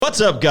What's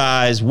up,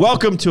 guys?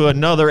 Welcome to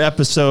another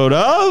episode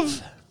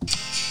of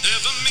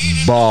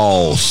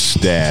Ball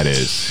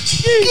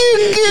Status.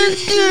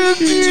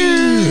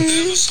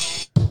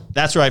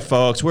 That's right,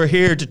 folks. We're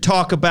here to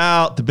talk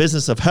about the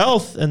business of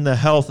health and the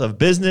health of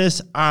business.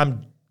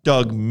 I'm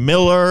Doug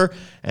Miller,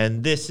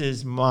 and this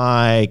is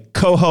my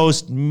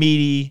co-host,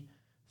 Meaty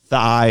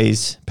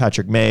Thighs,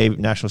 Patrick May,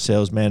 National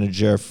Sales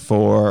Manager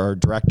or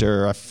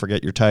Director, I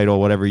forget your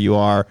title, whatever you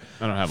are,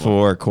 I don't have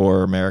for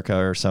Core America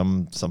or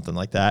something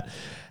like that.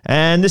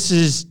 And this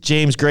is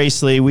James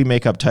Gracely. We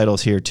make up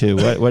titles here too.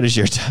 What is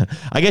your?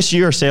 I guess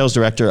you're Sales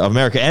Director of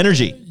America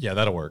Energy. Yeah,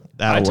 that'll work.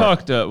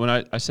 Talked when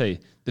I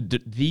say the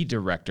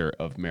Director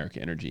of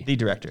America Energy, The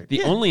Director,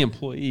 the only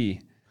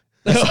employee.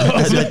 Is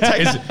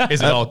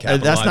it all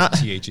capitalized? That's not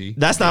THE?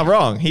 That's not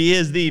wrong. He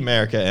is the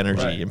America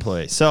Energy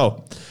employee.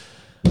 So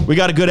we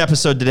got a good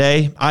episode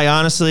today. I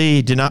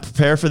honestly did not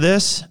prepare for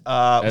this.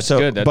 That's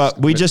good. But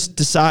we just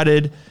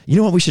decided, you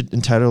know what we should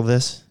entitle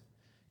this?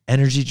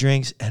 Energy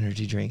drinks,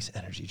 energy drinks,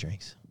 energy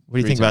drinks. What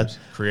do you think about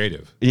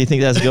Creative. Do you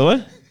think that's a good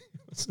one?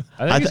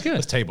 I think it's good.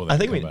 Let's table that. I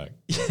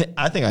think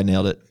I think I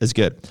nailed it. It's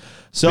good.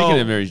 So Speaking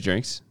of energy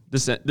drinks,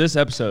 this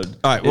episode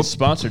is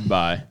sponsored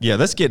by yeah,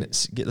 let's get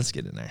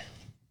in there.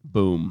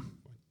 Boom.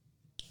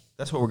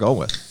 That's what we're going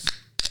with.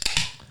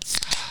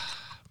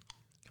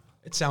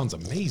 It sounds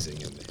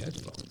amazing in the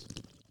headphones.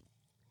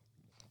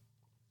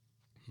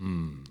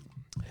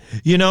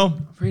 You know,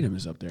 Freedom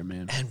is up there,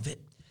 man. and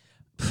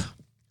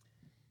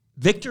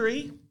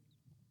Victory,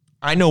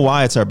 I know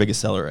why it's our biggest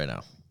seller right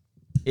now.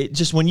 It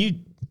just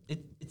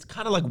it's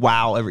kind of like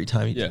wow every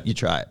time you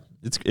try it.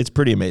 It's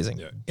pretty amazing.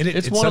 Yeah. And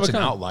it's one of such a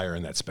an kind. outlier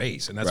in that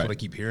space. And that's Right. what I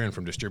keep hearing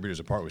from distributors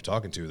and partners we're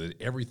talking to, that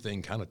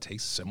everything kind of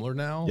tastes similar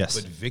now. Yes.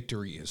 But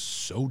Victory is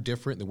so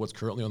different than what's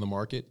currently on the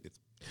market. It's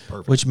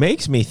perfect. Which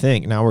makes me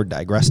think, now we're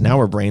digressing, now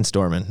we're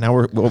brainstorming, now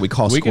we're what we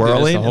call We can do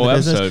squirreling this the in whole the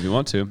business. episode if you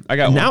want to. I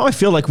got Now one. I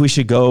feel like we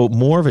should go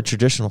more of a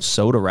traditional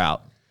soda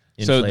route.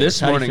 in So flavors. this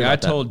How do you morning feel I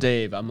about that? told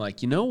Dave, I'm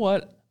like, you know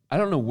what? I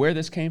don't know where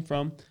this came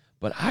from,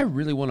 but I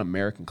really want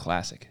American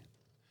Classic.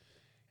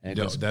 And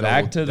it goes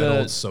back to that the.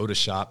 old soda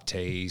shop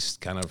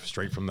taste, kind of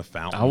straight from the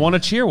fountain. I want a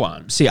cheer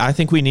one. See, I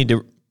think we need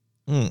to.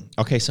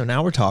 Okay, so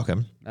now we're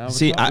talking. Now we're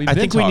See, talking. I We've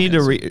think been we need to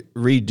talking.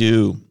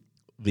 redo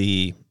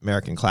the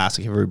American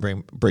Classic if we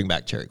bring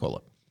back cherry cola.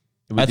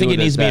 We I think do it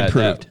needs to be that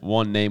improved.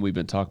 one name we've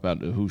been talking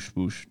about, the whoosh,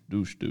 whoosh,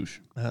 douche, douche.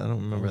 I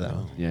don't remember that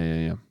one.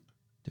 Yeah.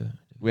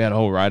 We had a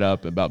whole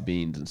write-up about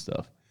beans and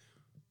stuff.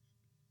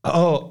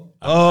 Oh,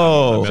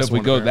 So if we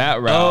go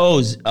that route,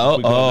 if we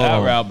go that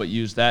oh. route, but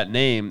use that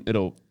name,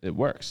 it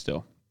works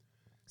still.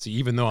 See,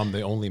 even though I'm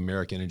the only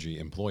American Energy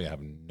employee, I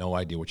have no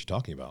idea what you're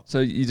talking about. So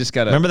you just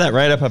got to Remember that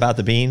write up about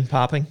the bean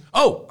popping?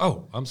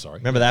 Oh, I'm sorry.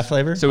 Remember that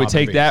flavor? So we Poppin'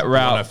 take beans. that The one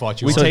I route.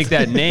 thought you We were- take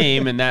that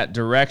name in that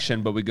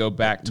direction, but we go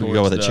back towards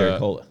go with a the cherry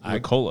cola.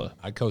 Cola.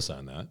 I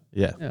co-sign that.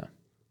 Yeah. Yeah.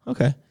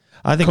 Okay.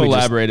 I think we just,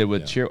 Collaborated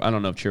with Cheer. I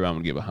don't know if Cheerwine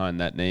would get behind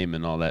that name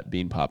and all that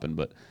bean popping,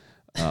 but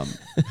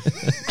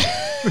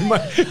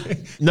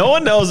no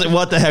one knows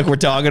what the heck we're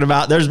talking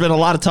about. There's been a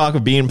lot of talk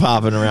of bean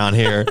popping around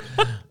here.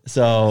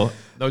 So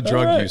No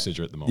drug usage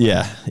at the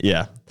moment.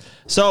 yeah.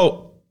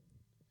 So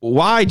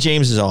why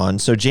James is on?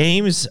 So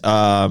James,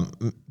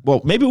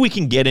 well, maybe we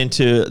can get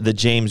into the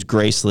James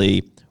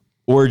Gracely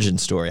origin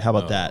story. How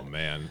about that? Oh,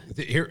 man.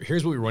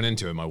 Here's what we run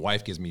into, and my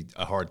wife gives me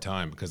a hard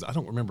time because I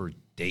don't remember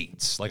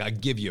dates. Like, I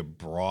give you a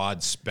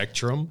broad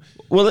spectrum.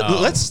 Well,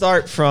 let's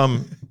start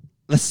from.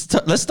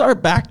 Let's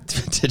start back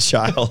to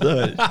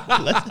childhood.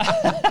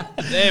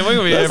 hey, we're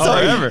gonna be here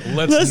forever.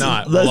 Let's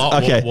not. We'll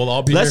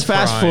all be Let's here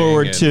fast crying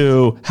forward and-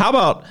 to how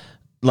about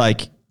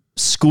like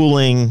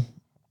schooling,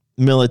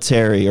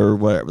 military, or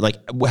whatever. Like,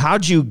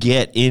 how'd you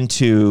get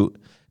into?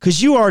 Because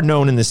you are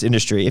known in this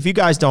industry. If you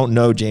guys don't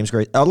know James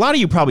Gracely, a lot of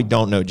you probably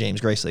don't know James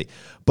Gracely,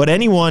 but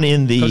anyone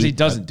in the Because he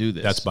doesn't do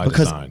this. That's by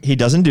because design. he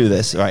doesn't do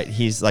this, right?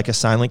 He's like a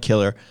silent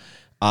killer.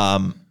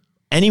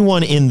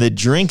 Anyone in the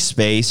drink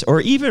space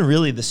or even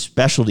really the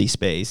specialty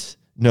space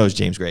knows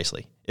James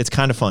Gracely. It's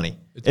kind of funny.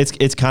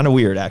 It's kind of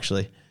weird,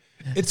 actually.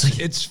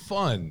 It's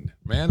fun,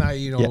 man.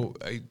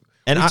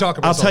 And we talk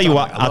about I'll this all tell you the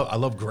what, time. I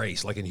love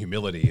grace, like in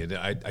humility, and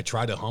I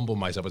try to humble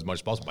myself as much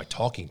as possible by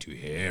talking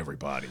to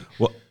everybody.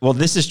 Well,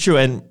 this is true,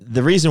 and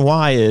the reason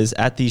why is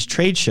at these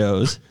trade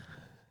shows,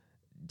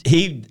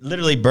 he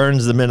literally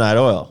burns the midnight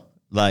oil.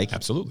 Like,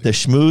 Absolutely. the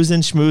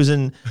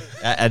schmoozing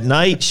at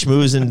night,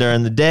 schmoozing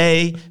during the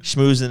day,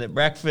 schmoozing at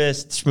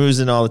breakfast,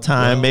 schmoozing all the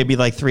time, Well- maybe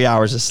like 3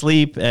 hours of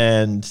sleep,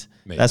 and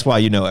Maybe. that's why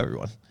you know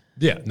everyone.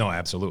 Yeah, no,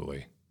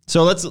 absolutely.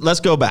 So let's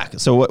go back.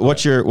 So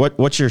what's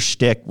your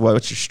shtick?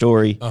 What's your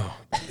story? Oh,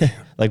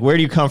 Like, where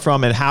do you come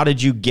from, and how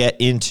did you get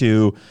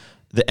into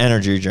the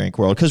energy drink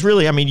world? Because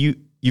really, I mean,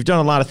 you've done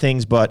a lot of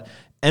things, but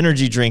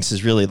energy drinks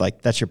is really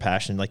like that's your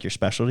passion, like your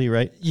specialty,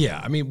 right? yeah.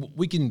 I mean,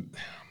 we can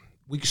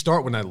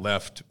start when I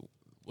left.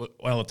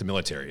 When I left the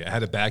military, I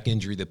had a back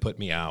injury that put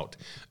me out,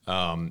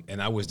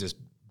 and I was just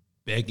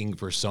begging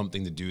for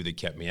something to do that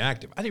kept me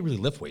active. I didn't really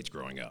lift weights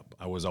growing up.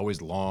 I was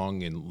always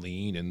long and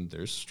lean, and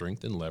there's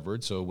strength and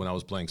leverage. So when I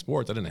was playing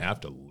sports, I didn't have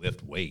to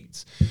lift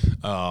weights.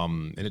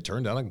 And it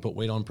turned out I can put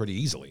weight on pretty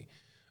easily.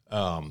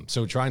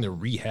 So trying to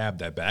rehab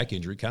that back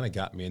injury kind of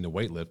got me into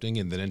weightlifting,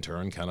 and then in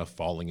turn kind of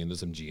falling into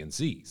some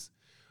GNCs.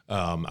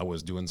 I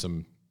was doing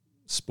some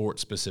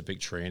sport-specific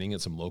training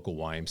at some local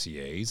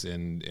YMCAs,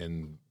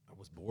 and I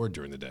was bored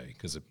during the day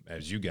because,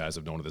 as you guys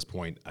have known at this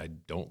point, I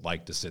don't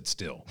like to sit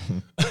still.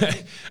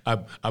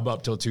 I'm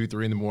up till 2,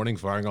 3 in the morning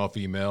firing off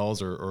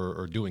emails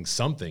or doing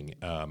something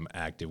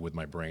active with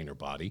my brain or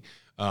body.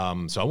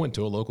 So I went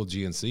to a local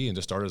GNC and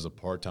just started as a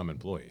part-time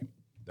employee.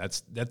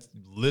 That's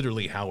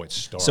literally how it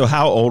started. So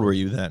how old were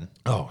you then?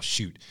 Oh,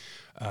 shoot.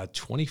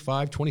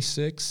 25,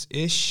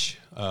 26-ish.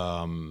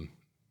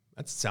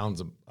 That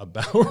sounds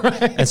about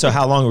right. And so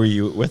how long were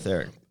you with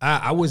there?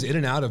 I was in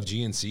and out of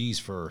GNCs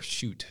for,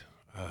 5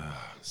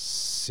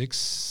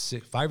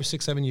 or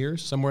 6, 7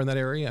 years, somewhere in that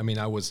area. I mean,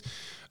 I was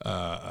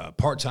a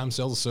part-time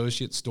sales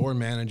associate, store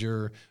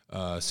manager,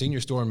 senior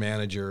store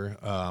manager.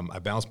 I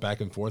bounced back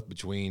and forth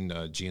between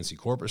GNC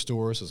corporate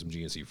stores and some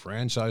GNC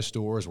franchise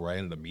stores, where I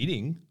ended up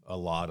meeting a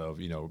lot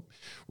of,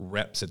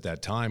 reps at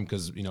that time,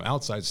 because,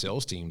 outside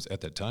sales teams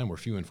at that time were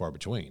few and far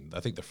between.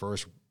 I think the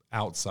first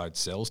outside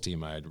sales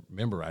team I'd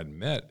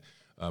met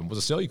was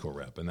a Cellucor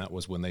rep, and that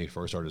was when they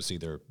first started to see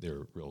their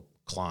real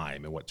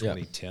climb in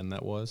 2010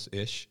 that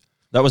was-ish.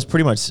 That was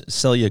pretty much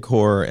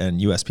Cellucor and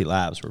USP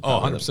Labs were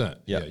probably 100%.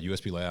 Yeah,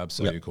 USP Labs,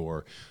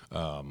 Cellucor.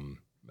 What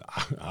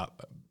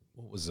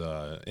was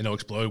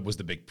Explode was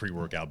the big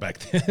pre-workout back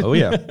then. Oh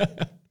yeah.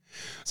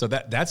 So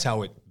that's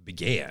how it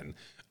began.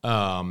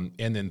 And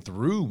then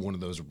through one of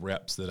those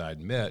reps that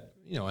I'd met,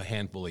 a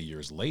handful of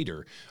years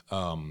later,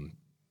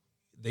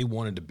 they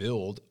wanted to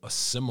build a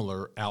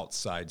similar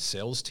outside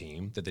sales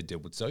team that they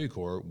did with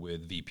Cellucor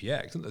with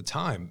VPX. At the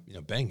time,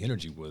 Bang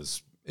Energy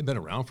it'd been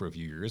around for a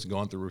few years,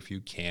 gone through a few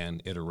can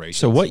iterations.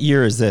 So what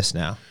year is this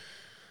now?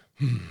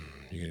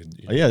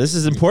 This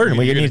is important.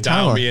 We're going to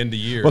dial me into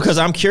years. Because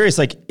I'm curious,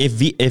 like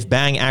if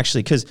Bang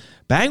actually, because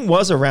Bang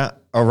was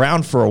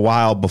around for a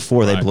while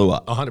before they blew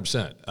up.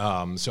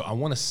 100%. So I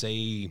want to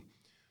say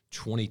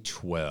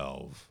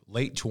 2012,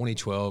 late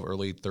 2012,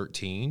 early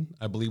 13,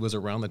 I believe was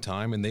around the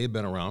time, and they had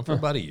been around for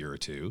about a year or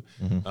two.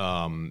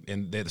 Mm-hmm.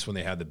 And that's when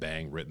they had the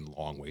Bang written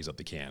long ways up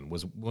the can.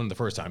 Was one of the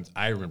first times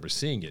I remember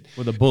seeing it.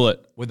 With a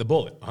bullet.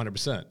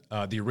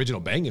 100%. The original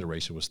Bang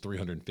iteration was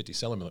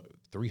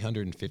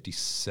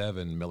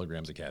 357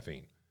 milligrams of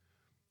caffeine.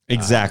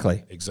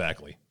 Exactly.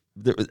 Exactly.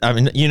 I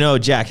mean,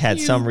 Jack had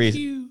some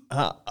reason.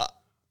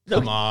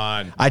 Come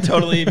on. I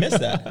totally missed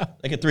that.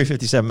 Like a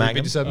 357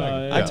 Magnum. 357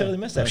 Magnum. I totally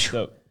missed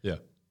that. Yeah.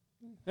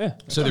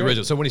 So the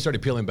original. So when he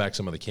started peeling back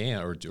some of the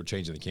can or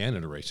changing the can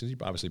iterations, he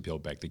obviously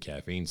peeled back the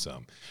caffeine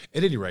some.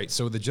 At any rate,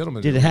 so the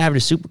gentleman did it have the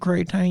super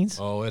creatines?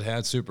 Oh, it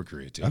had super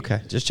creatine. Okay,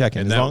 just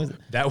checking. And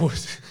that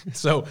was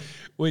so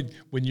when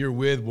you're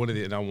with one of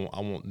the, and I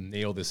won't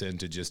nail this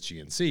into just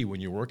GNC. When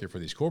you're working for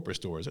these corporate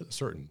stores, there's a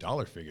certain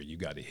dollar figure you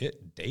got to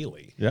hit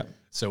daily. Yeah.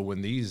 So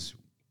when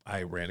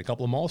I ran a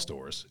couple of mall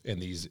stores,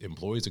 and these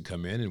employees would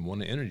come in and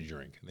want an energy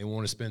drink. They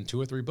want to spend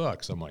 $2 or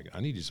 $3. I'm like, I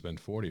need you to spend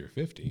 40 or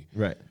 50.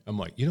 Right. I'm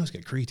like, it's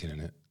got creatine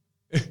in it.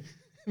 And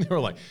they were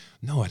like,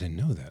 no, I didn't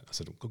know that. I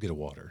said, go get a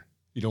water.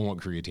 You don't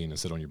want creatine to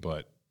sit on your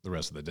butt the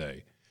rest of the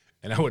day.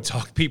 And I would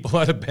talk people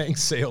out of Bang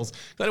sales.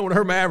 I didn't want to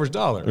hurt my average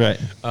dollar. Right.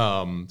 So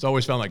I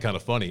always found that kind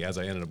of funny as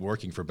I ended up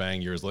working for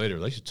Bang years later.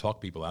 They should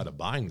talk people out of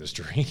buying this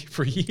drink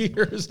for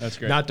years. That's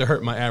great. Not to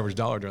hurt my average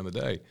dollar during the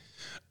day.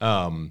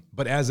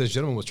 But as this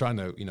gentleman was trying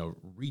to,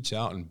 reach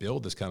out and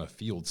build this kind of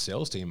field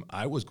sales team,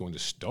 I was going to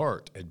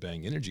start at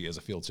Bang Energy as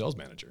a field sales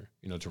manager,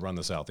 to run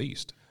the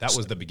Southeast. That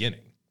was the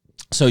beginning.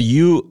 So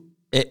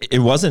it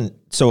wasn't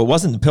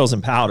the pills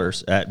and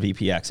powders at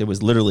VPX. It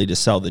was literally to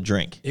sell the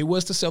drink. It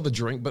was to sell the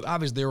drink, but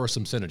obviously there were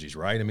some synergies,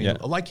 right? I mean,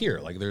 like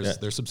here,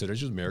 there's some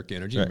synergies with America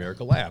Energy and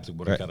America Labs. It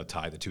would have kind of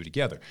tie the two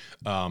together.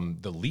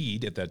 The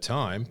lead at that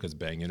time, because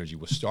Bang Energy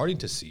was starting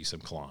to see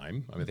some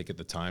climb. I think at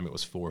the time it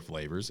was 4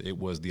 flavors.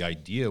 The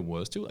idea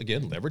was to,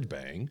 again, leverage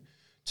Bang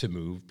to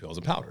move pills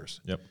and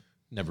powders. Yep.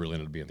 Never really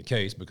ended up being the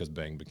case because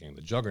Bang became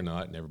the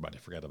juggernaut and everybody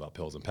forgot about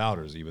pills and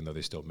powders, even though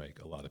they still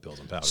make a lot of pills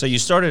and powders. So you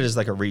started as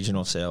like a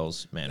regional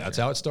sales manager. That's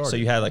how it started. So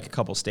you had like a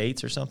couple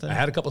states or something? I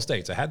had a couple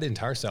states. I had the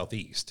entire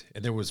Southeast.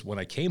 And there was, when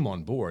I came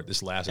on board,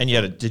 this lasted.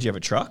 And did you have a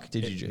truck?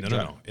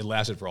 No. It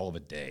lasted for all of a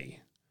day.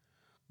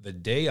 The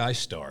day I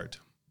start,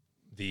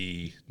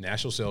 the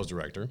national sales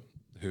director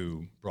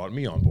who brought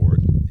me on board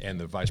and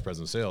the vice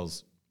president of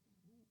sales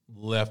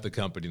left the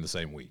company in the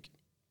same week,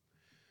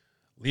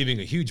 leaving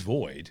a huge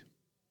void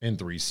in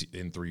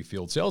three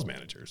field sales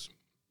managers.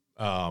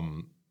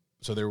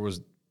 So there was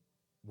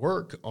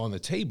work on the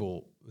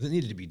table that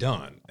needed to be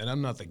done. And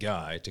I'm not the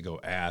guy to go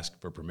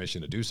ask for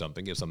permission to do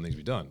something if something needs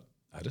to be done.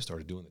 I just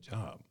started doing the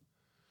job.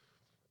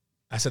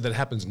 I said that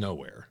happens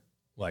nowhere.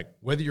 Like,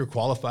 whether you're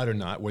qualified or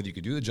not, whether you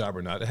could do the job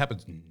or not, it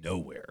happens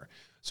nowhere.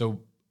 So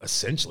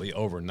essentially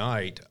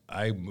overnight,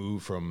 I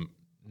moved from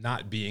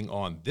not being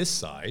on this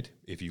side,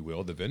 if you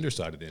will, the vendor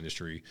side of the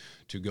industry,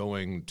 to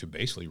going to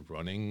basically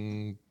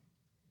running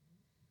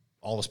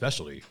all the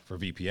specialty for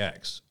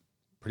VPX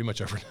pretty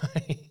much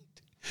overnight.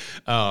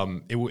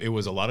 It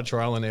was a lot of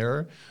trial and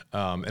error,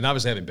 and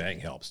obviously having Bang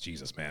helps.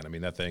 Jesus, man! I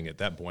mean, that thing at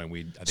that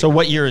point So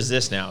what year is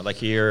this now?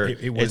 Like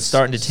it's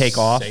starting to take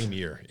off. Same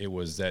year. It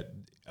was that.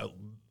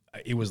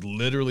 It was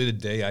literally the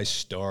day I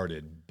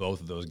started. Both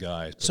of those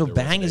guys. So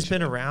Bang has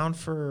been around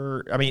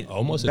for,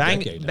 almost Bang,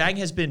 a decade now. Bang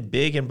has been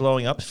big and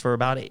blowing up for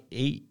about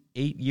eight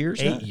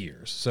years. 8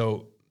 years.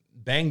 So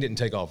Bang didn't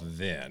take off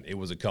then. It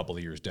was a couple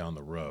of years down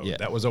the road. Yeah.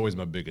 That was always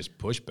my biggest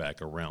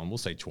pushback around, we'll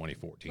say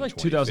 2014, Like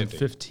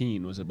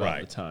 2015 was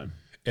about the time.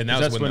 And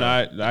that's when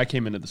I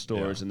came into the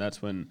stores, and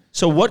that's when.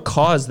 So what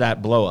caused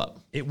that blow up?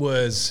 It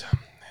was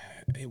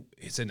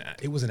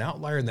an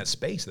outlier in that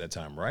space at that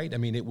time, right? I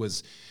mean, it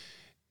was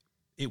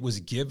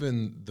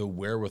given the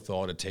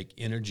wherewithal to take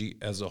energy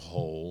as a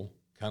whole,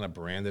 kind of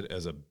brand it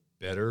as a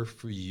better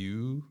for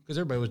you, because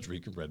everybody was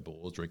drinking Red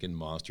Bulls, drinking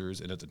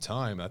Monsters, and at the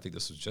time, I think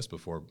this was just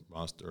before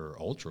Monster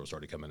Ultra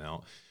started coming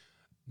out.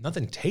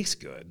 Nothing tastes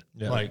good.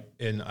 Yeah.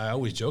 And I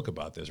always joke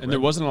about this. And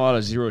there wasn't a lot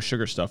of zero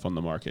sugar stuff on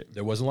the market.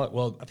 There wasn't a lot.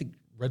 Well, I think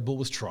Red Bull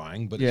was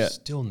trying, but it's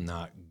still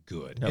not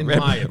good. No,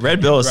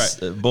 Red Bull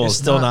is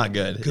still not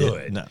good.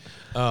 Good.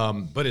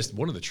 But it's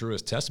one of the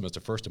truest testaments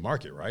to first to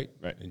market, right?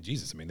 Right. And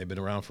Jesus, I mean, they've been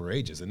around for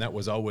ages, and that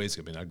was always.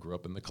 I mean, I grew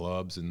up in the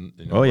clubs and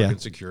working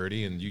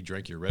security, and you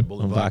drank your Red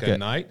Bull and vodka at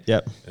night.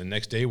 Yep. And the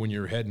next day when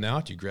you were heading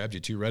out, you grabbed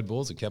your 2 Red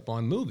Bulls and kept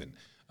on moving.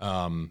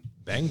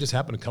 Bang just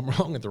happened to come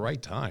along at the right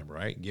time,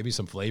 right? Give you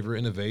some flavor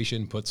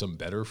innovation, put some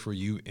better for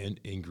you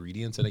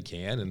ingredients in a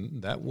can,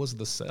 and that was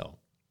the sell.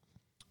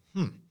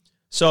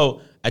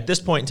 So at this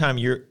point in time,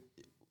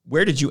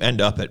 where did you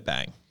end up at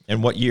Bang?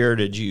 And what year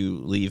did you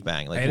leave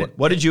Bang? Like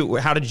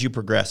how did you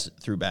progress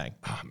through Bang?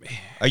 Oh, man.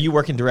 Are you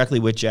working directly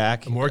with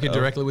Jack? I'm working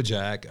directly with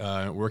Jack,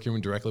 working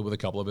directly with a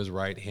couple of his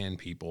right-hand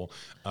people.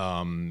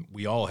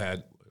 We all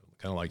had,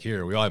 kind of like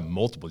here, we all have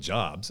multiple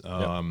jobs,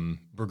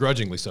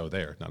 begrudgingly so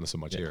there, not so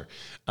much here.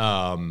 So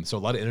a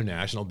lot of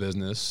international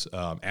business.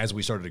 As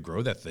we started to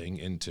grow that thing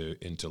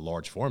into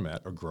large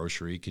format or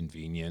grocery,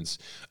 convenience,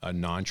 a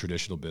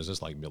non-traditional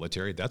business like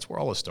military, that's where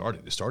all it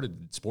started. It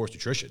started sports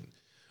nutrition.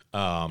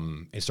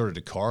 It started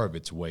to carve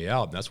its way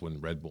out, and that's when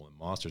Red Bull and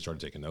Monster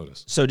started taking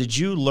notice. So did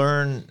you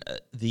learn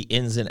the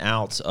ins and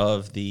outs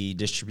of the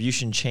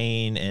distribution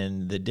chain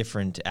and the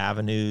different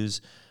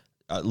avenues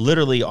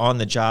literally on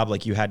the job,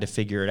 like you had to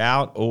figure it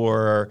out,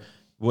 or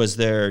was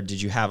there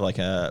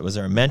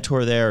a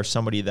mentor there or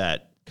somebody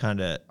that kind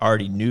of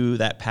already knew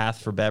that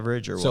path for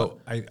beverage or what?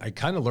 I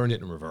kind of learned it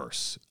in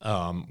reverse,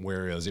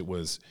 whereas it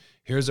was,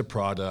 here's a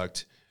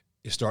product,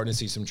 you're starting to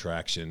see some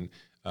traction.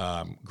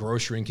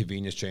 Grocery and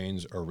convenience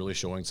chains are really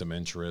showing some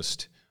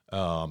interest.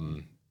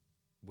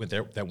 Went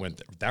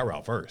that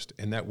route first,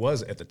 and that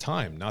was at the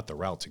time not the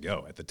route to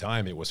go. At the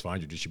time, it was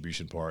find your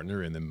distribution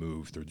partner and then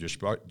move through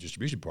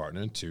distribution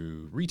partner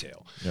to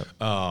retail. Yep.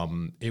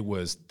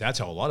 That's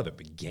how a lot of it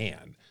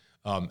began.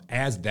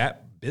 As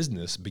that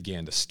business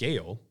began to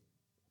scale,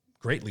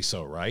 greatly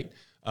so, right?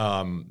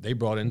 They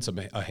brought in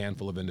a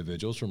handful of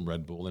individuals from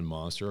Red Bull and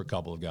Monster, a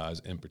couple of guys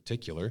in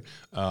particular.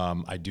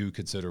 I do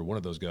consider one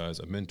of those guys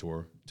a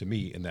mentor to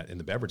me in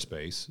the beverage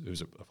space,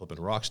 who's a flipping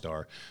rock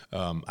star.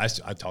 I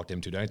talked to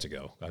him 2 nights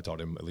ago. I talked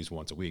to him at least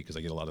once a week because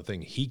I get a lot of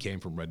things. He came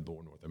from Red Bull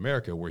in North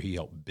America, where he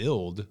helped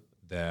build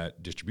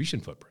that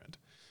distribution footprint.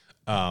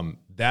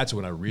 That's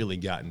when I really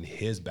got in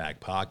his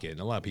back pocket. And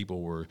a lot of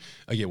people were,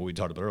 again, what we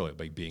talked about earlier,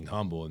 like being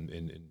humble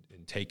and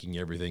taking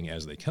everything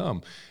as they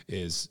come,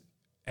 is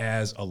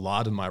as a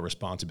lot of my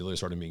responsibilities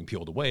started being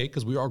peeled away,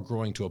 because we are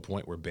growing to a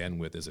point where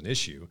bandwidth is an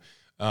issue,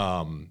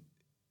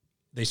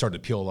 they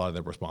started to peel a lot of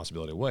their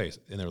responsibility away.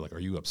 And they're like, are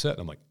you upset?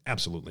 And I'm like,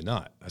 absolutely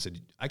not. I said,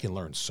 I can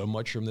learn so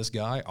much from this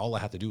guy. All I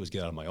have to do is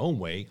get out of my own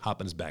way,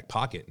 hop in his back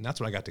pocket. And that's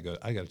when I got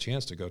a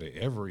chance to go to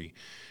every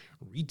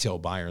retail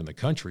buyer in the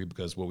country,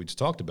 because what we just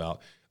talked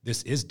about,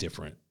 this is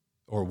different,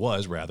 or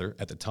was rather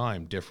at the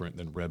time different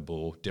than Red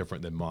Bull,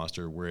 different than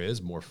Monster, where it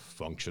is more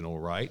functional,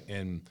 right?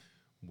 And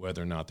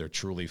whether or not they're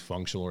truly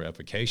functional or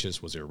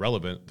efficacious was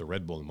irrelevant. The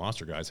Red Bull and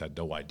Monster guys had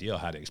no idea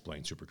how to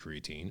explain super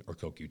creatine or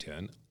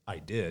CoQ10. I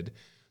did.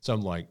 So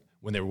I'm like,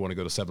 when they want to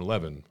go to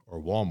 7-Eleven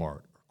or Walmart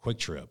or Quick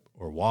Trip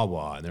or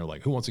Wawa, and they're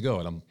like, who wants to go?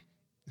 And I'm,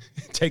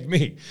 take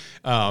me.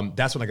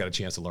 That's when I got a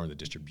chance to learn the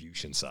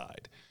distribution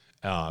side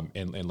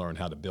and learn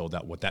how to build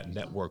out what that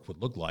network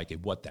would look like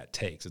and what that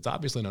takes. It's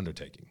obviously an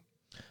undertaking.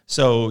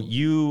 So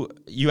you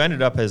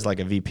ended up as like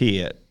a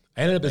VP at...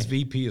 I ended up as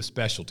VP of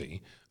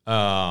specialty.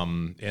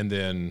 And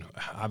then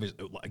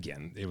obviously,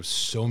 again, there was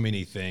so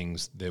many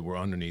things that were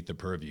underneath the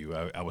purview.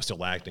 I was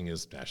still acting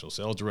as national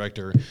sales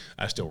director.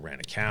 I still ran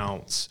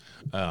accounts,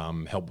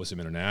 helped with some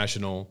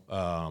international,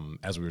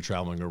 as we were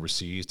traveling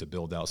overseas to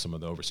build out some of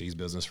the overseas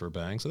business for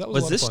Bang. So that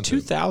was this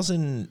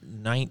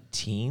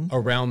 2019?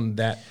 Around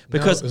that,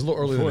 because it was a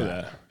little earlier than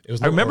that.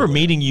 I remember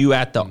meeting you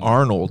at the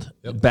Arnold.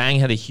 Yep. Bang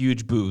had a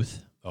huge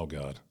booth. Oh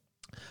God.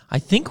 I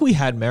think we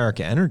had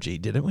America Energy,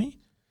 didn't we?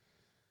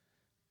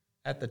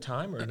 at the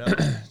time or no?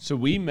 So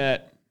we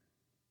met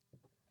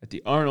at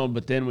the Arnold,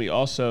 but then we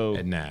also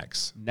at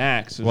NACS.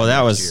 Well,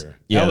 that was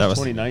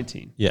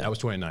 2019. Yeah, that was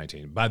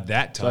 2019. By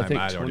that time, So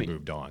I'd already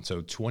moved on. So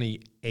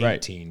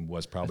 2018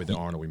 was probably the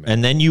Arnold we met.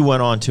 And then you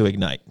went on to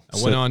Ignite.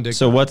 I went on to.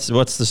 So what's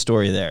the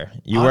story there?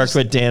 You worked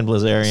with Dan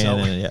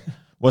Blazarian.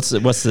 What's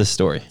the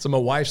story? So my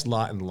wife's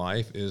lot in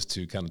life is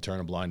to kind of turn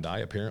a blind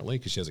eye, apparently,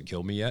 because she hasn't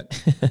killed me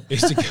yet.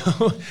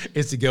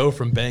 is to go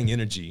from Bang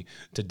Energy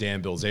to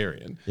Dan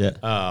Bilzerian. Yeah.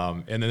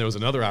 And then there was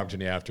another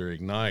opportunity after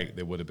Ignite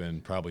that would have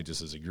been probably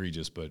just as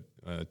egregious, but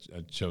I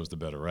chose the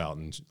better route,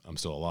 and I'm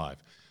still alive.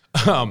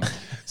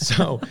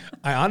 So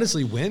I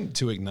honestly went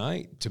to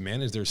Ignite to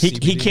manage their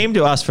CBD. He came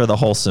to us for the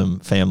wholesome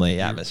family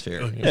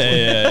atmosphere.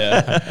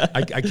 Yeah.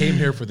 I came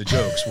here for the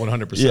jokes,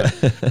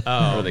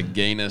 100%. Or the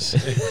gayness.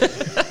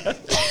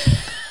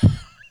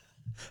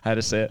 How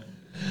to say it?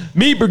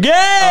 Meat Brigade!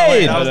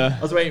 I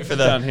was waiting for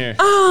the down here.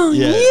 Oh,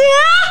 yeah.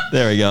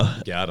 There we go.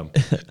 Got him.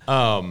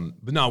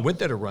 But no, I went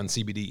there to run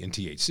CBD and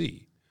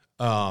THC.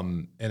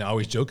 And I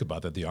always joke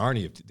about that. The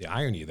irony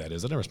of that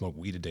is I never smoked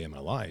weed a day in my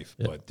life,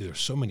 but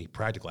there's so many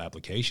practical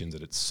applications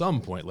that at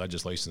some point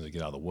legislation is going to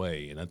get out of the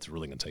way, and that's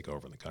really going to take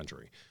over in the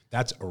country.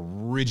 That's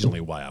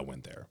originally why I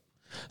went there.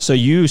 So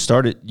you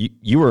started,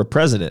 you were a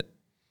president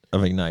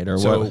of Ignite, or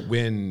so what?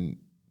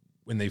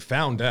 When they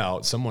found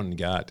out, someone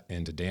got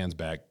into Dan's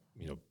back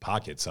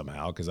pocket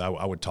somehow, because I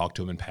would talk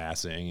to him in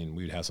passing, and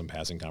we'd have some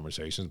passing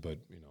conversations, but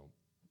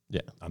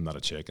I'm not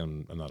a chick,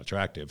 I'm not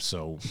attractive,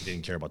 so he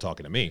didn't care about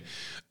talking to me.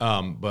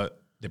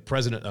 But the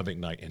president of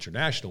Ignite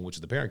International, which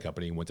is the parent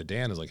company, went to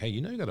Dan and was like, hey,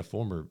 you got a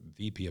former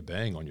VP of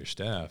Bang on your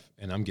staff,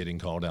 and I'm getting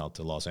called out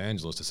to Los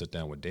Angeles to sit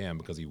down with Dan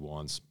because he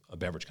wants a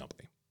beverage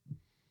company.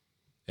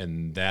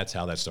 And that's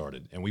how that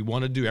started. And we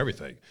wanted to do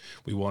everything.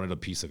 We wanted a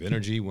piece of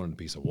energy, we wanted a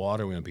piece of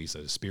water, we wanted a piece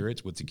of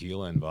spirits with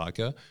tequila and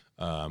vodka.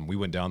 We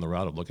went down the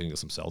route of looking at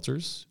some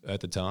seltzers at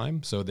the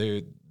time. So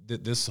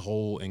this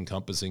whole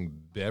encompassing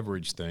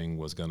beverage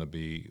thing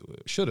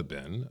should have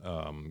been,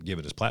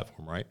 given its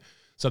platform, right?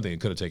 Something that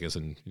could have taken us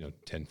in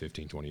 10,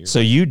 15, 20 years. So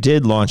you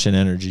did launch an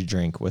energy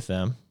drink with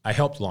them. I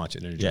helped launch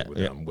an energy with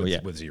them,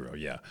 with Zero,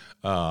 yeah.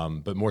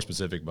 But more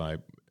specific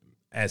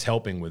as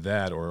helping with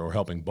that or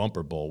helping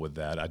Bumper Bowl with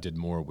that, I did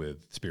more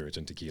with spirits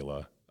and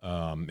tequila.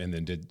 And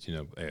then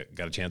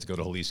got a chance to go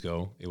to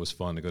Jalisco. It was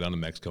fun to go down to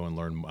Mexico and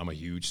learn. I'm a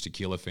huge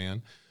tequila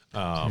fan.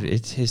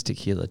 His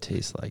tequila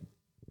tastes like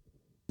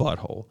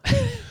butthole.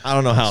 I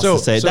don't know how else to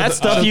say it. That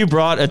stuff you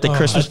brought at the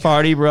Christmas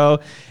party, bro.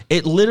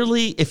 It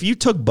literally, if you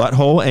took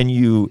butthole and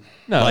you...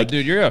 No,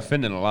 dude, you're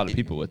offending a lot of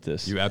people with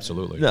this. You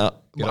absolutely. No,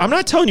 I'm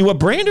not telling you what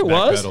brand it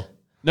was.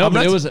 No,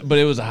 but it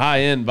was a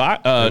high end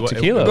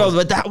tequila. Bro,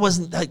 but that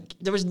wasn't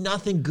there was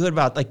nothing good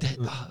about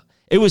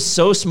it was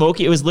so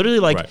smoky. It was literally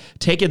like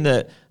taking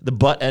the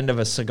butt end of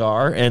a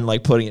cigar and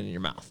like putting it in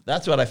your mouth.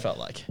 That's what I felt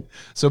like.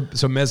 So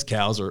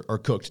mezcals are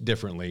cooked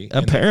differently.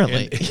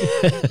 Apparently.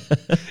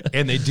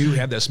 And they do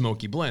have that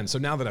smoky blend. So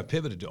now that I've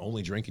pivoted to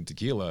only drinking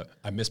tequila,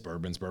 I miss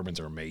bourbons. Bourbons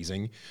are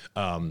amazing.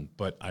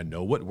 But I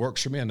know what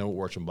works for me. I know what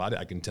works for my body.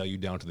 I can tell you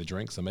down to the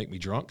drinks that make me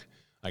drunk.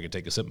 I can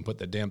take a sip and put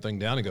that damn thing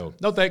down and go,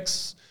 no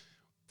thanks.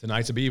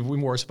 Tonight's would be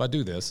even worse if I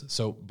do this.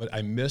 So, but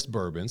I missed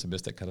bourbons. I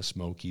missed that kind of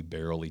smoky,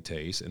 barrel-y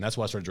taste. And that's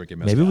why I started drinking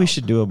mezcal. Maybe we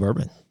should do a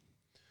bourbon.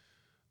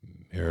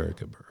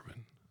 America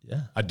bourbon.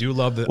 Yeah. I do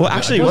love the, well,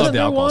 actually, I love the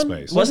alcohol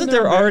space. Wasn't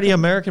there already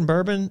American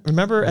bourbon?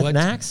 Remember at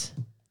NACS?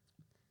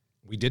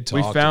 We did talk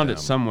We found it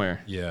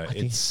somewhere. Yeah,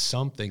 it's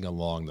something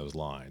along those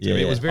lines. Yeah,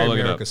 it was very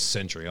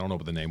America-centric. I don't know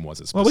what the name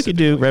was. Well, we could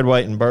do red,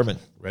 white, and bourbon.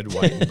 Red,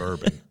 white, and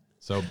bourbon.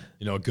 So,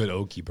 a good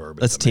oaky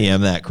bourbon. Let's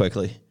TM that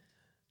quickly.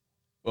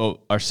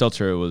 Well, our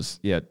seltzer was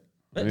that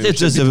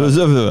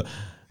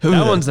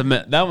one's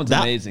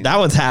amazing. That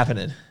one's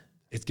happening.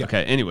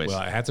 Okay. Anyways, well,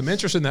 I had some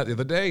interest in that the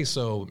other day,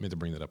 so I meant to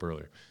bring that up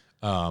earlier.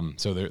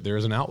 So there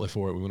is an outlet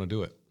for it. We want to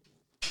do it.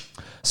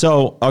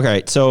 So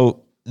okay,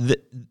 so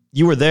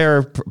you were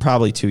there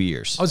probably 2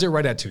 years. I was there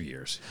right at 2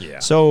 years. Yeah.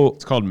 So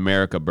it's called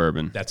America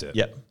Bourbon. That's it.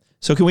 Yep.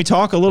 So can we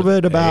talk a little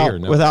bit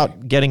about,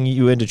 without getting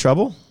you into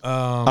trouble?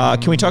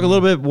 Can we talk a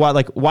little bit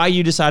why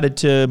you decided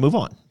to move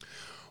on?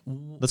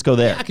 Let's go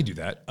there. Yeah, I could do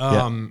that.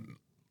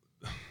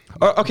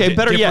 Okay,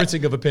 better yet.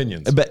 Differencing of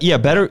opinions.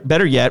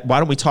 Better yet. Why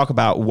don't we talk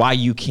about why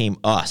you came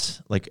to us?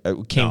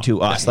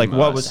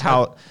 What was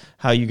how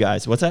you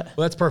guys? What's that?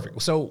 Well, that's perfect.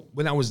 So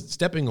when I was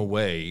stepping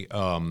away,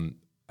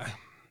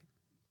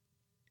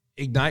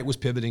 Ignite was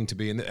pivoting to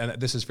be, and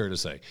this is fair to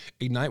say,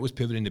 Ignite was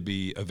pivoting to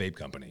be a vape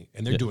company,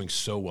 and they're doing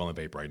so well in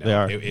vape right now.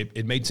 They are.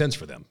 It made sense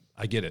for them.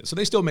 I get it. So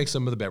they still make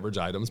some of the beverage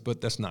items,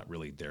 but that's not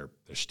really their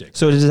shtick.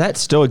 So does that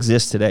still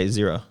exist today?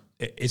 Zero.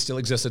 It still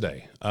exists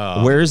today.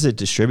 Where is it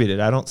distributed?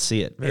 I don't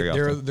see it very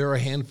often. There are a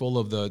handful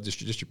of the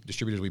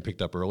distributors we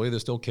picked up earlier that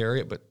still carry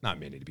it, but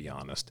not many, to be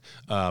honest.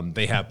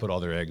 They have put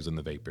all their eggs in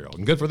the vape barrel,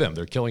 and good for them.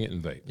 They're killing it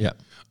in vape. Yeah.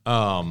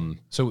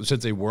 So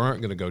since they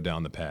weren't going to go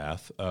down the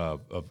path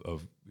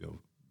of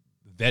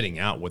vetting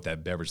out what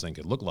that beverage thing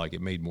could look like,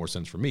 it made more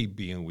sense for me,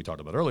 being we talked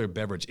about earlier,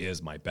 beverage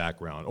is my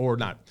background, or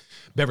not,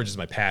 beverage is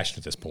my passion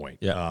at this point.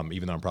 Yeah.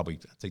 Even though I'm probably,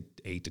 I'd say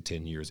 8 to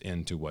 10 years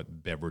into what the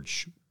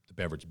beverage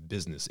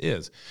business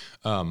is.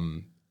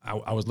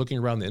 I was looking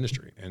around the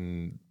industry,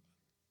 and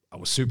I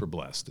was super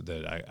blessed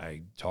that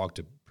I talked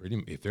to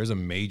if there's a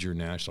major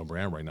national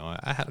brand right now,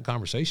 I had a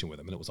conversation with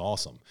them, and it was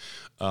awesome.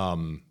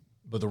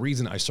 But the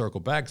reason I circle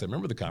back is I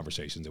remember the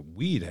conversations that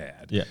we'd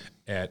had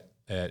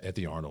at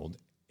the Arnold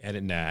and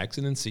at NACS,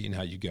 and then seeing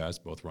how you guys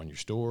both run your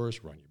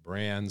stores, run your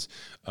brands.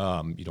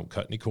 You don't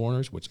cut any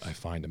corners, which I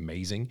find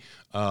amazing.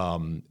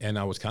 And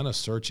I was kind of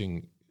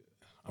searching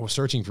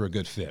for a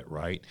good fit,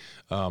 right?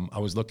 I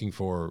was looking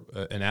for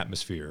an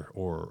atmosphere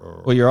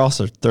or well, you're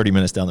also 30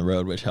 minutes down the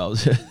road, which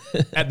helps. Not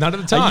at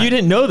the time. You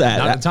didn't know that.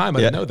 Not at the time.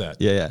 I didn't know that.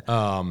 Yeah.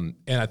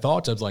 And I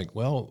thought, I was like,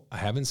 well, I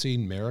haven't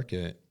seen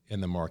Merica in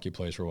the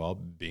marketplace for a while.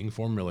 Being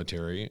former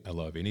military, I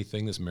love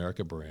anything that's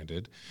Merica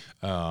branded.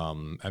 I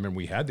remember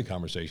we had the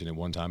conversation at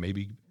one time,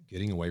 maybe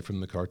getting away from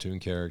the cartoon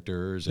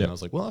characters. And I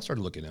was like, well, I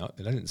started looking out,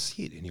 and I didn't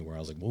see it anywhere. I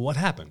was like, well, what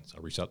happened? So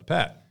I reached out to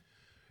Pat.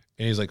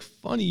 And he's like,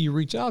 funny you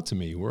reach out to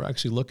me. We're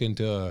actually looking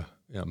to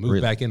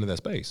move back into that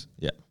space.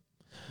 Yeah.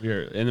 We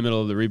were in the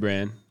middle of the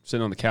rebrand,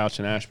 sitting on the couch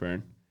in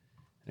Ashburn.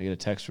 I get a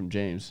text from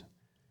James.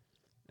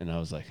 And I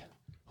was like,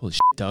 holy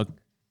shit, Doug.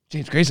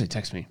 James Graysley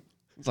texted me.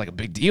 It's like a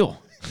big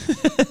deal.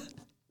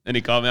 And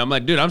he called me. I'm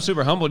like, dude, I'm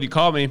super humbled you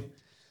called me.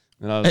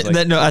 And I was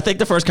like, no, I think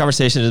the first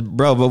conversation is,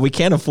 bro, but we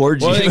can't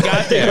afford you. Well, it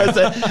got there. I think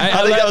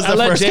that was the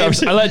first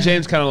conversation. I let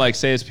James kind of like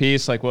say his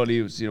piece, like what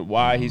he was,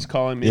 why he's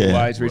calling me,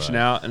 why he's reaching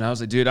out. And I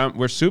was like, dude,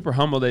 we're super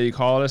humbled that you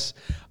called us.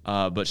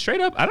 But straight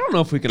up, I don't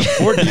know if we can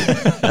afford you.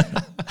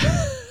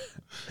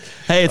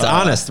 Hey, it's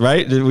honest,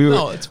 right? We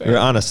were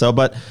honest. So,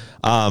 but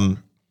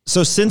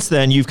so since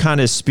then, you've kind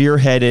of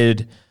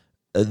spearheaded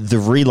the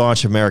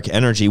relaunch of Merica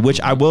Energy, which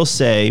I will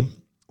say.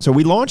 So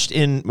we launched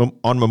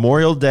on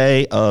Memorial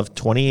Day of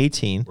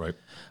 2018.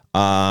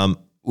 Right.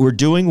 We're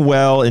doing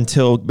well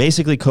until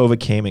basically COVID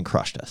came and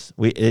crushed us.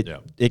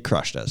 It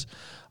crushed us.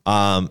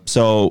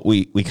 So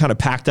we kind of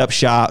packed up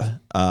shop,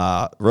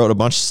 wrote a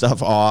bunch of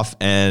stuff off,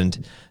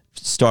 and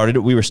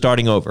we were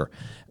starting over.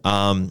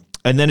 And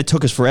then it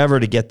took us forever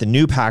to get the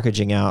new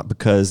packaging out,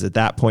 because at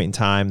that point in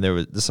time, there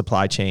was the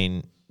supply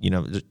chain,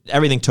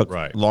 everything took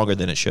longer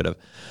than it should have.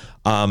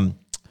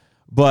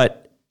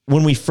 But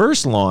when we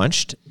first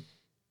launched,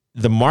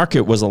 the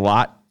market was a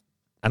lot,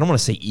 I don't want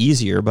to say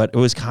easier, but it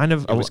was kind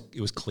of... It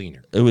was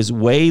cleaner. It was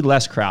way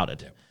less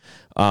crowded.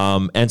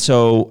 And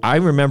so I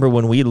remember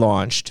when we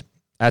launched,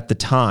 at the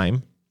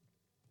time,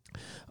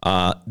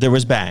 there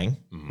was Bang,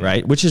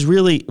 right? Which is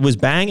it was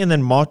Bang, and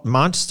then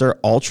Monster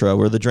Ultra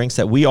were the drinks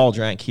that we all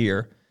drank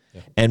here.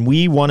 Yeah. And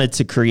we wanted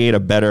to create a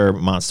better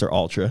Monster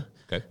Ultra.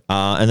 Okay.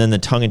 And then the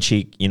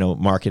tongue-in-cheek,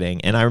 marketing.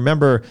 And I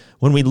remember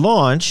when we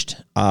launched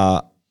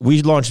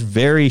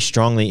very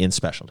strongly in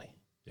specialty.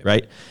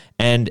 Right.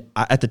 And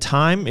at the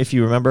time, if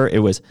you remember, it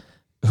was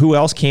who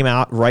else came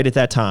out right at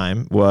that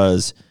time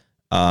was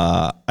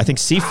I think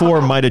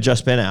C4 might have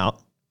just been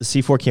out. The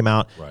C4 came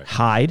out. Right.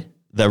 Hyde,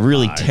 the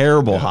really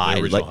terrible Hyde.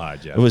 The original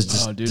Hyde, It was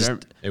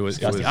just, it was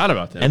forgot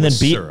about that. And then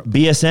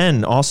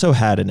BSN also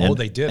had an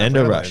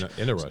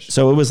Endorush.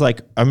 So it was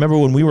like, I remember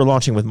when we were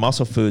launching with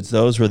Muscle Foods,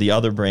 those were the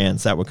other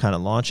brands that were kind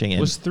of launching.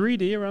 Was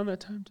 3D around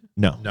that time too?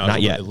 No,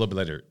 not yet. A little bit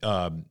later.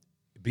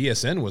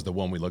 BSN was the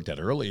one we looked at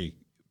early.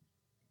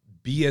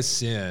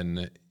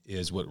 BSN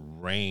is what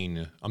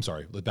Reign. I'm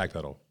sorry, let's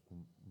backpedal.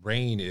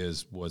 Reign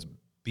was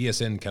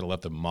BSN kind of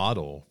left a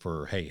model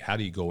for, hey, how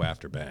do you go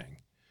after Bang?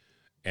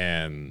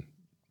 And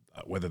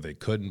whether they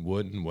couldn't,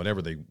 wouldn't,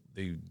 whatever they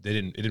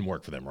didn't, it didn't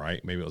work for them, right?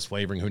 Maybe it was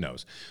flavoring, who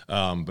knows?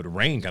 But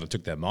Reign kind of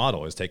took that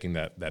model as taking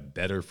that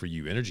better for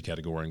you energy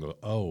category and go,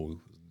 oh,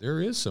 there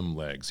is some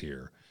legs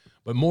here.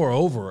 But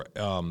moreover,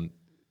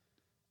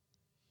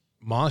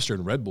 Monster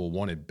and Red Bull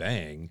wanted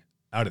Bang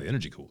out of the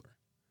energy cooler.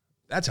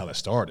 That's how that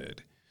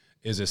started.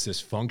 Is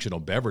this functional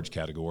beverage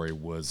category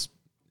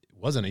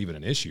wasn't even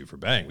an issue for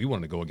Bang. We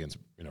wanted to go against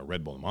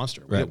Red Bull and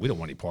Monster. We don't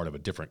want any part of a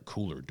different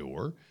cooler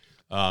door.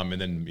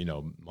 And then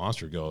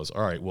Monster goes,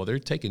 all right, well they're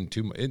taking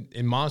too much.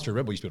 In Monster and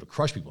Red Bull used to be able to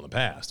crush people in the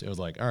past. It was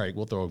like, all right,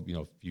 we'll throw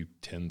a few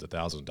tens of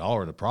thousands of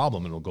dollars at a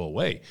problem and it'll go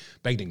away.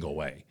 Bang didn't go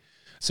away.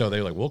 So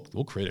they're like,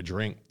 we'll create a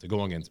drink to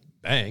go against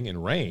Bang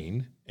and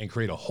Reign and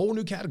create a whole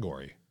new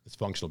category. It's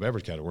functional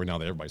beverage category now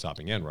that everybody's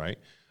hopping in, right?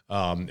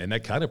 And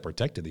that kind of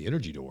protected the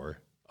energy door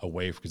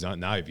away, because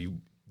now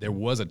there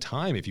was a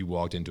time if you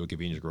walked into a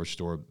convenience grocery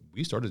store,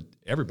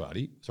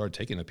 everybody started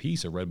taking a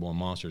piece of Red Bull and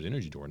Monster's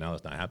energy door. Now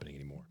that's not happening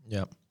anymore.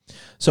 Yeah.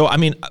 So, I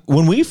mean,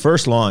 when we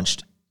first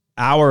launched,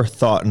 our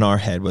thought in our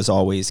head was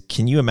always,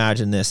 can you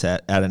imagine this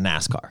at a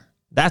NASCAR?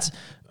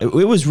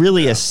 It was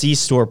really a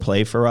C-store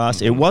play for us.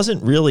 Mm-hmm. It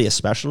wasn't really a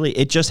specialty.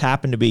 It just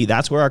happened to be,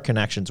 that's where our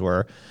connections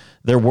were.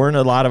 There weren't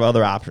a lot of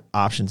other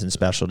options in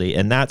specialty.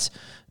 And that's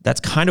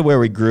kind of where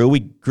we grew. We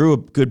grew a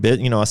good bit,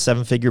 a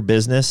 7-figure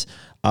business.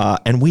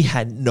 And we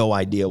had no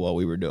idea what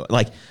we were doing.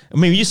 Like, I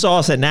mean, you saw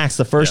us at NACS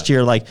the first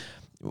year. Like,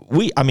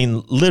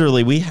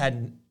 literally, we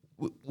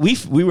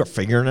we were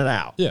figuring it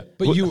out. Yeah,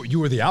 but you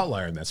were the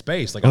outlier in that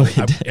space. Like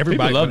everybody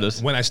People loved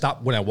us. When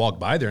I walked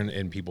by there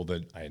and people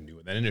that I knew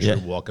in that industry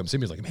would walk up to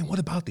me, was like, man, what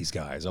about these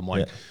guys? I'm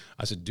like,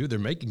 I said, dude, they're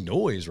making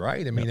noise,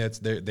 right? I mean,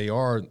 they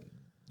are.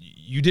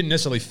 You didn't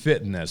necessarily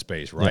fit in that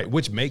space, right?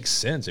 Which makes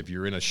sense if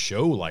you're in a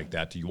show like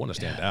that. Do you want to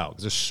stand out?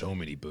 Because there's so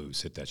many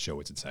booths at that show,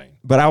 it's insane.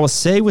 But I will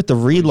say with the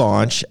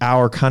relaunch,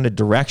 our kind of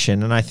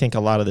direction, and I think a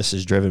lot of this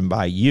is driven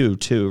by you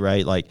too,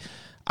 right? Like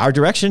our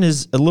direction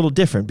is a little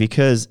different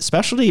because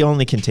specialty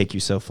only can take you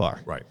so far.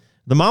 Right.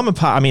 The mom and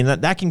pop, I mean,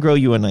 that can grow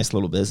you a nice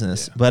little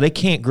business, but it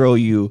can't grow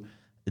you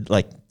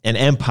like an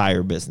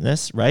empire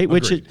business, right?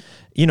 Agreed.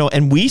 Which,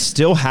 and we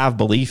still have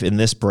belief in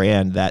this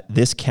brand that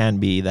this can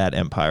be that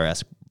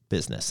empire-esque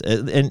business,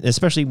 and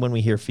especially when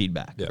we hear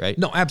feedback, right?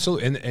 No,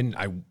 absolutely. And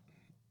I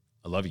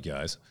love you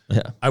guys.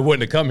 Yeah. I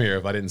wouldn't have come here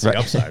if I didn't see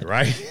upside,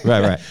 right?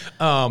 Right.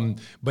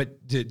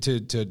 But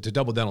to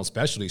double down on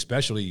specialty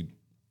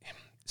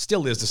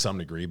still is to some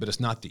degree, but it's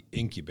not the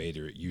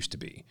incubator it used to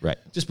be. Right.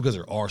 Just because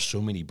there are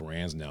so many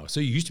brands now. So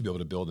you used to be able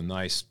to build a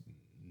nice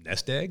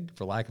nest egg,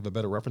 for lack of a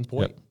better reference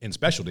point, in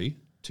specialty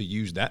to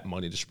use that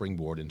money to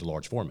springboard into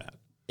large format.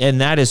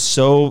 And that is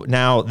so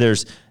now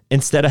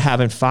instead of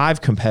having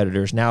 5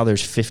 competitors, now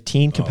there's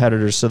 15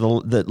 competitors.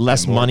 So the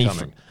less money,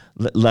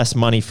 less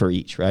money for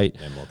each, right?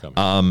 And more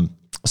coming.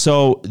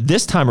 So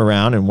this time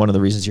around, and one of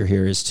the reasons you're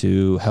here is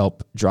to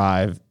help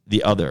drive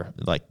the other,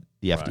 like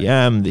the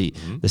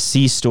FDM, the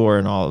C store,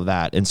 and all of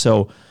that. And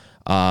so,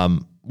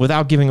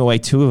 without giving away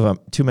too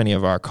many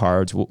of our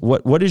cards,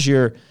 what is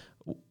your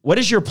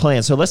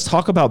plan? So let's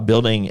talk about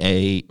building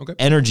a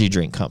energy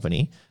drink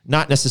company,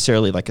 not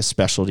necessarily like a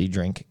specialty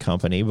drink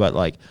company, but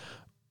like,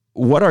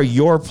 what are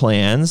your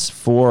plans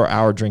for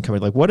our drink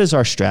company? Like, what is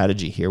our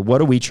strategy here? What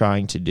are we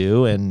trying to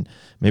do? And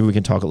maybe we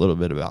can talk a little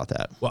bit about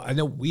that. Well, I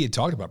know we had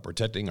talked about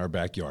protecting our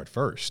backyard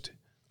first,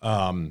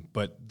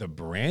 but the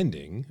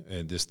branding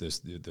and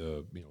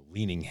the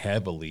leaning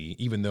heavily,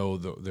 even though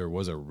there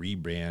was a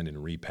rebrand and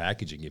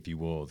repackaging, if you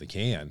will, of the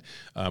can,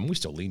 we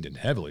still leaned in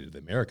heavily to the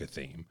America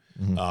theme.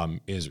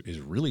 Is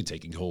really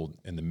taking hold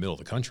in the middle of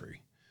the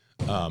country.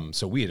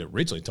 So we had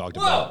originally talked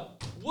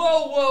about.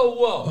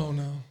 Whoa! Oh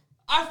no.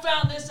 I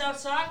found this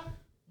outside.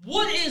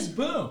 What is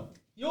Boom?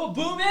 You know what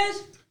Boom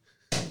is?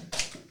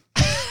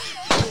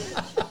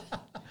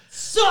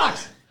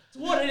 Sucks! It's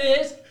what it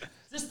is. Is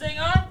this thing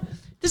on?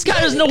 This guy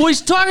doesn't know what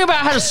he's talking about,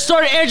 how to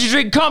start an energy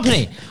drink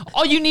company.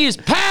 All you need is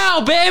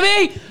pow,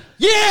 baby!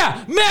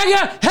 Yeah!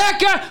 Mega,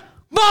 hecka,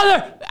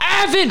 mother,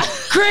 effing,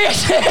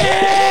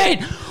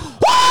 creatine!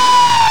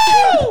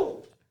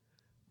 Woo!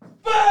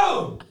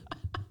 Boom!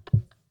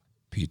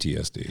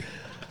 PTSD.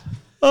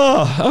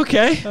 Oh,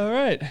 okay.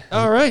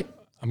 All right.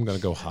 I'm gonna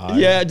go high.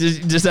 Yeah,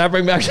 does that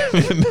bring back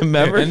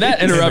memory? And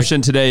that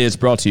interruption today is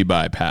brought to you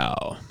by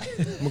POW.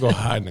 I'm gonna go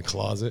hide in the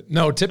closet.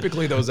 No,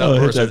 typically those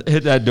outbursts.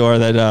 Hit that door.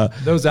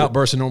 Those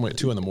outbursts are normally at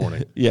 2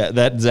 a.m. Yeah,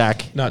 that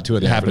Zach Not 2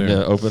 in the happened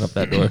afternoon. to open up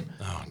that door.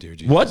 Oh dear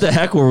Jesus. What the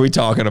heck were we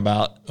talking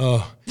about?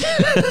 Route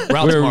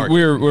to market.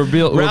 We're Route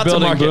to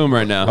building market. Boom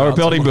right now. Or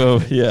building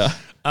Boom. Yeah.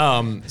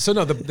 So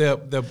no,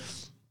 the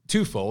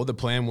twofold. The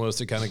plan was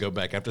to kind of go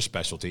back after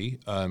specialty,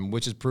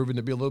 which has proven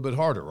to be a little bit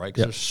harder, right?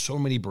 Because there's so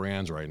many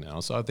brands right now.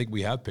 So I think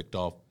we have picked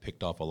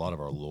off a lot of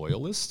our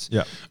loyalists.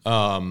 Yeah.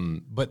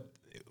 But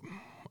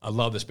I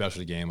love the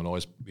specialty game. It'll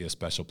always be a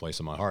special place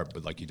in my heart.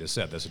 But like you just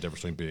said, that's the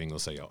difference between being,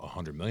 let's say, a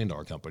 $100 million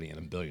company and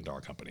a $1 billion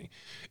company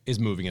is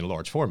moving in a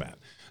large format.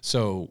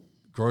 So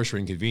grocery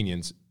and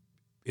convenience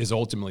is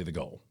ultimately the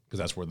goal because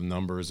that's where the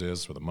numbers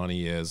is, where the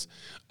money is.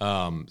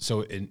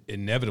 So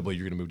inevitably,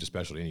 you're going to move to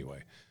specialty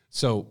anyway.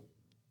 So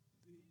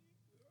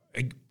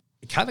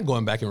kind of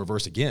going back in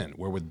reverse again,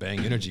 where with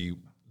Bang Energy,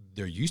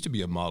 there used to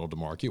be a model to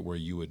market where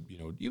you would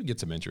get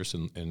some interest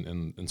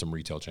in some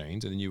retail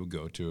chains, and then you would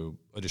go to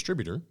a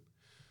distributor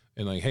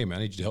and like, hey man,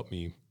 I need you to help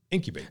me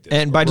incubate this.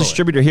 And by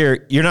distributor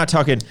here, you're not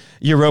talking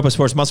Europa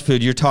Sports Muscle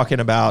Food. You're talking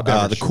about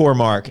the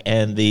Core-Mark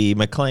and the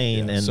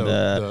McLean and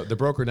so the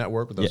broker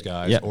network with those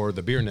guys, yeah. or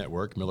the beer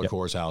network, Miller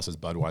Coors houses,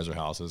 Budweiser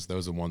houses.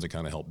 Those are the ones that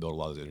kind of helped build a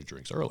lot of the energy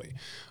drinks early.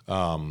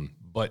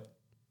 But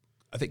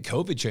I think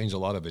COVID changed a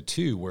lot of it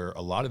too, where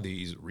a lot of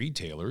these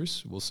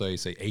retailers will say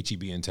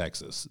H-E-B in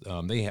Texas,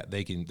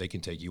 they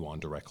can take you on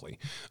directly.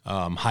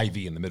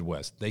 Hy-Vee in the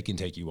Midwest, they can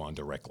take you on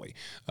directly.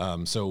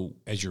 So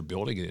as you're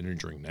building an energy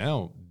drink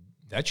now,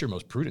 that's your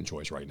most prudent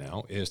choice right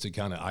now is to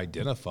kind of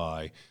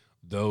identify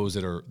those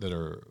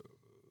that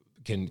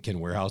can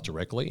warehouse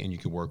directly and you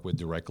can work with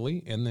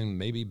directly, and then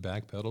maybe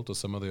backpedal to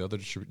some of the other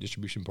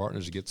distribution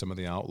partners to get some of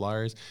the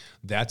outliers.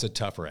 That's a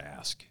tougher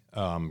ask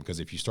because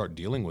if you start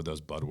dealing with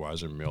those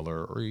Budweiser,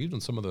 Miller, or even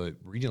some of the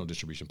regional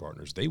distribution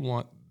partners, they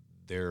want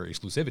their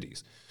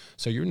exclusivities.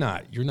 So you're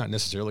not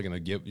necessarily going to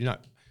give.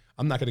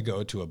 I'm not going to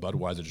go to a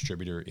Budweiser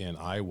distributor in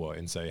Iowa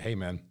and say, hey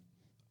man,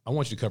 I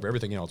want you to cover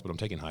everything else, but I'm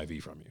taking Hy-Vee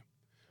from you.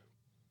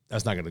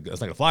 That's not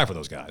gonna fly for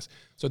those guys.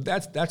 So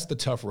that's the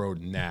tough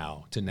road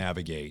now to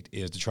navigate,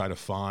 is to try to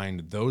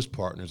find those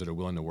partners that are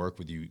willing to work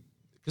with you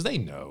because they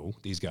know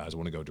these guys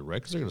want to go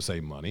direct because they're going to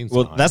save money. And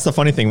Well, time. that's the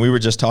funny thing. We were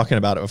just talking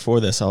about it before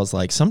this. I was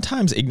like,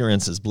 sometimes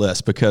ignorance is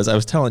bliss, because I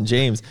was telling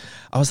James,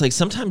 I was like,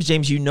 sometimes,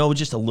 James, you know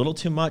just a little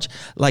too much.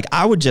 Like,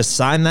 I would just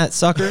sign that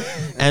sucker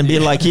and be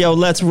like, yo,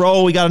 let's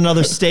roll. We got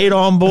another state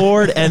on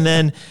board. And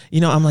then,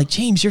 I'm like,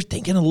 James, you're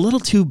thinking a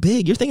little too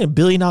big. You're thinking $1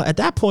 billion. At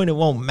that point, it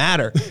won't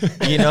matter.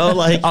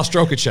 Like, I'll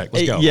stroke a check.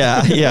 Let's go.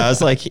 Yeah.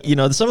 It's like,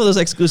 some of those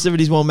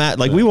exclusivities won't matter.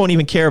 Like, we won't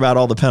even care about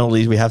all the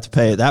penalties we have to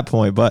pay at that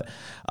point. But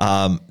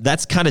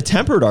that's kind of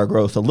tempered our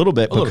growth a little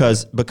bit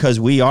because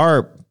we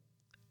are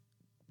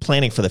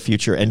planning for the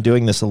future and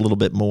doing this a little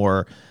bit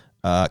more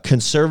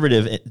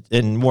conservative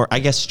and more, I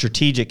guess,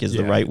 strategic is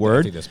the right word.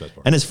 I think that's the best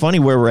part. And it's funny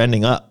where we're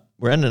ending up.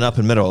 We're ending up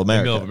in middle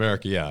America. Middle of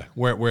America, yeah.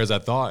 Whereas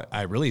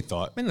I really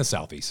thought, the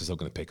Southeast is still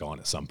going to pick on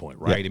at some point,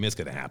 right? I mean, it's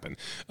going to happen.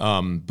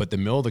 But the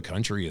middle of the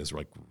country is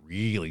like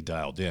really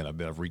dialed in.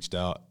 I've reached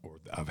out, or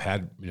I've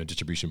had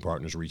distribution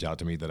partners reach out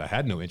to me that I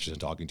had no interest in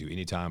talking to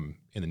anytime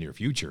in the near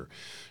future.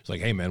 It's like,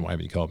 hey man, why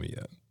haven't you called me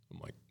yet? I'm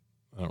like,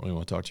 I don't really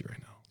want to talk to you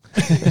right now.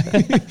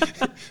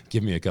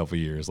 Give me a couple of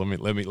years. Let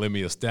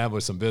me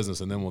establish some business,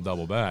 and then we'll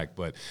double back.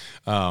 But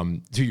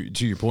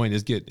to your point,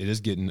 it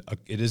is getting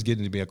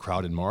to be a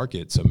crowded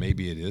market. So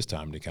maybe it is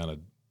time to kind of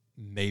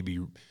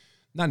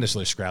not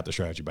necessarily scrap the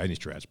strategy by any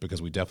stretch, because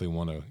we definitely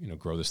want to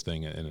grow this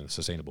thing in a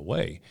sustainable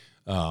way.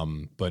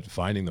 But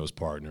finding those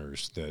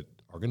partners that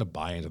are going to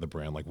buy into the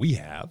brand like we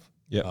have.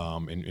 Yep.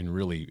 And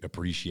really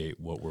appreciate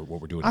what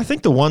we're doing. I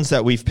think the ones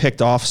that we've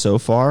picked off so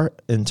far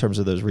in terms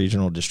of those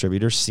regional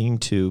distributors seem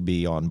to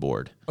be on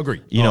board.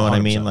 Agreed. You know what I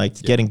mean? 100%. Like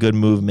getting good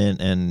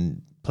movement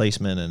and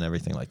placement and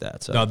everything like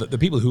that. So no, the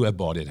people who have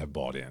bought in,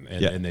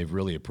 and they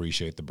really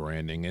appreciate the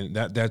branding. And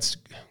that's,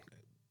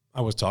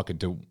 I was talking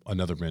to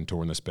another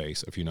mentor in the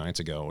space a few nights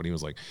ago, and he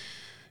was like,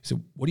 so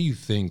what do you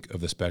think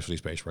of the specialty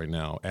space right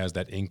now as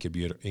that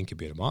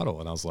incubator model?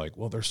 And I was like,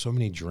 well, there's so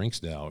many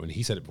drinks now. And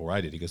he said it before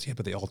I did. He goes, yeah,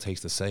 but they all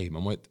taste the same.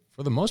 I'm like,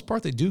 for the most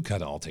part, they do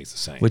kind of all taste the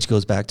same. which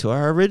goes back to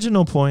our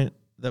original point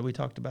that we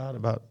talked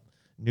about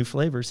new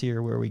flavors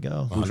here where we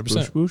go.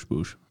 100%. Boosh,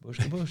 boosh. Bush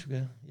to bush,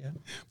 yeah.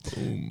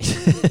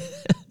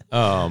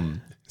 Boom.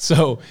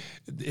 So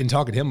in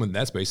talking to him in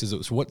that space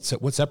is what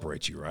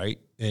separates you, right?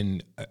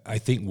 And I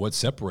think what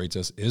separates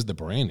us is the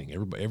branding.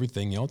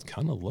 Everything else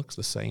kind of looks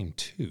the same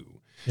too.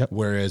 Yep.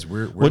 Whereas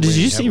we're Well, did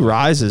you see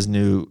Rise's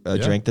new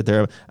drink that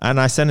they're, and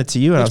I sent it to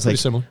you, and I was like,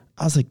 similar.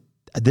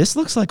 this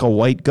looks like a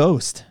white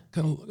ghost.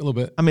 Kind of a little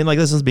bit. I mean, like,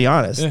 let's be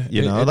honest, Yeah, it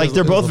they're does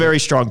both look very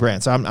strong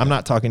brands. So I'm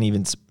not talking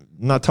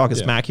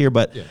smack here,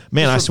 but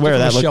man, I swear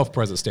that shelf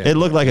presence standpoint, it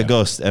looked like a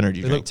Ghost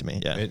energy drink to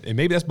me. Yeah. And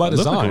maybe that's by It looked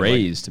design. like Like,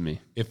 Rays to me.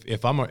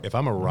 if I'm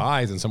a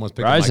Rise and someone's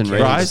picking Rise my and case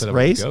Rays. instead of a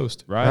Rays?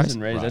 Ghost. Rise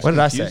and Rays. That's What did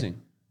I say?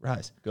 confusing.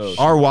 Rise. Ghost.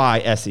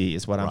 RYSE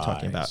is what I'm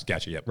talking about.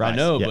 Gotcha. Yep. I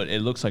know, yeah. but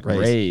it looks like Rays.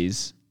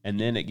 Rays, and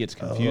then it gets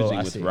confusing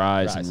I with see.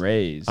 Rise and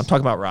Rays. I'm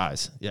talking about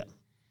Rise. Yeah.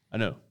 I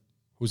know.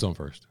 Who's on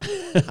first?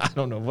 I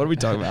don't know. What are we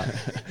talking about?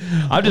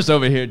 I'm just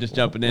over here just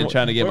jumping in,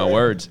 trying to get my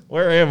words.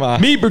 Where am I?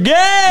 Meat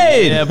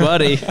Brigade! Yeah,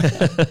 buddy.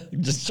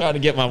 Just trying to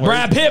get my words.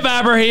 Brad Pitt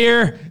Viber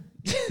here.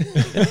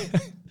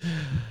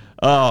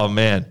 Oh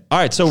man! All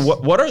right. So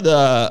what are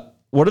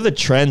the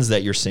trends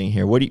that you're seeing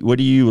here? What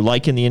do you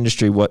like in the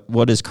industry?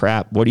 What is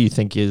crap? What do you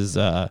think is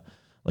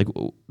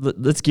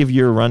Let's give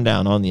your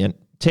rundown on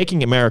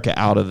taking America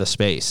out of the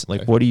space.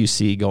 Like, what do you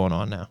see going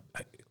on now?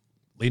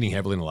 Leaning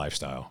heavily into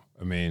lifestyle.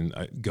 I mean,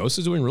 Ghost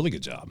is doing a really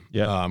good job.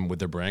 Yeah. With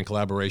their brand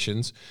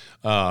collaborations.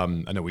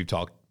 I know we've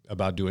talked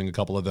about doing a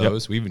couple of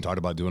those. We even talked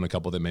about doing a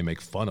couple that may make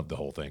fun of the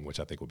whole thing,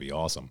 which I think would be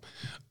awesome.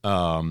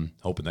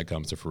 Hoping that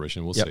comes to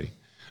fruition. We'll see.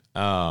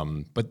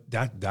 But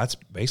that's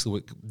basically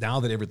what, now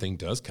that everything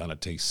does kind of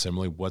taste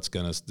similarly, what's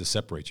going to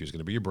separate you is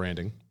going to be your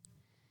branding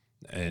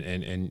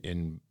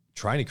and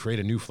trying to create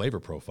a new flavor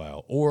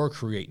profile or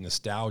create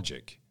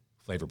nostalgic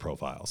flavor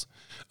profiles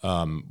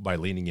by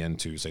leaning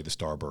into, say, the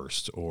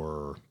Starburst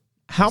or...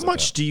 How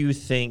much do you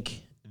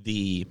think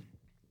the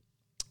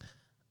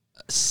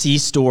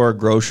C-store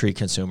grocery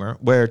consumer,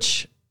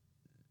 which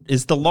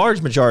is the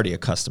large majority of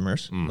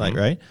customers, like,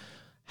 right?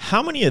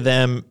 How many of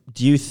them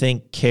do you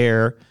think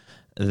care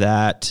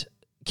about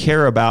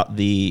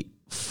the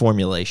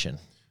formulation,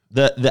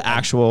 the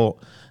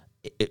actual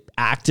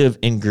active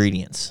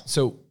ingredients?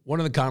 So one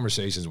of the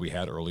conversations we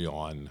had early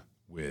on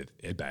with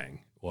Ed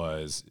Bang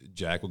was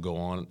Jack would go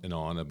on and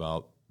on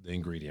about the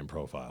ingredient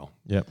profile.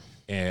 Yep.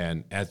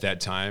 And at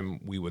that time,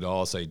 we would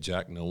all say,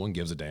 Jack, no one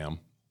gives a damn.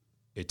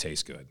 It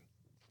tastes good.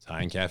 It's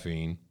high in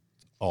caffeine.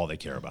 All they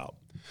care about.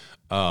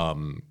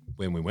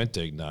 When we went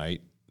to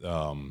Ignite,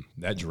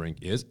 that drink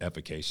is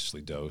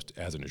efficaciously dosed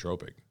as a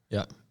nootropic.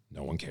 Yep.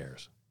 No one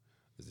cares.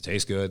 Does it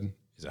taste good?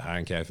 Is it high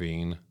in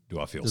caffeine? Do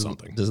I feel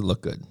something? Does it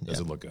look good? Does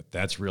it look good?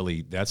 That's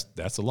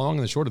the long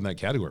and the short in that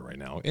category right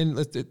now. And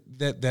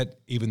that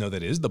even though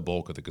that is the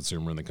bulk of the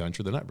consumer in the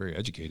country, they're not very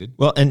educated.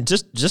 Well, and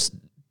just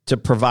to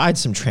provide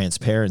some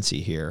transparency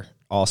here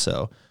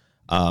also,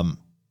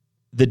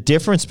 the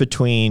difference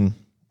between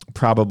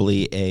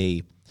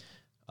probably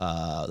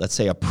let's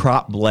say a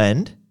prop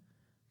blend,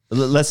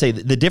 let's say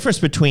the difference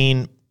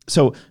between,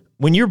 so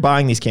when you're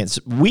buying these cans,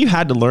 we've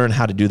had to learn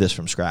how to do this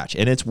from scratch,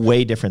 and it's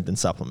way different than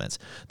supplements.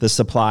 The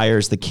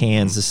suppliers, the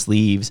cans, the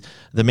sleeves,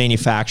 the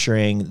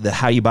manufacturing, the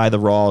how you buy the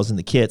raws and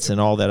the kits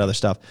and all that other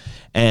stuff,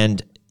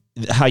 and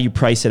how you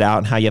price it out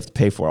and how you have to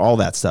pay for it, all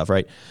that stuff,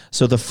 right?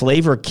 So the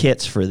flavor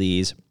kits for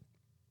these,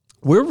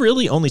 we're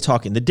really only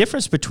talking the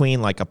difference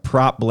between like a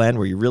prop blend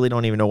where you really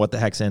don't even know what the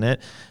heck's in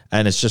it,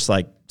 and it's just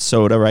like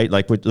soda, right?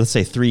 Like let's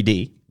say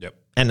 3D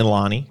and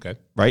Alani,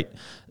 right?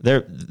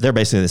 They're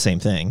basically the same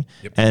thing,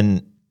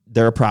 and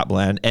they're a prop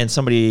blend. And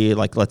somebody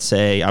like, let's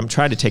say, I'm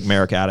trying to take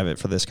Merrick out of it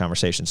for this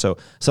conversation. So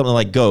something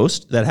like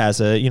Ghost that has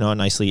a a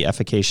nicely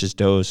efficacious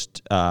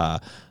dosed,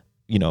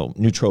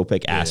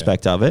 nootropic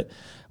aspect of it.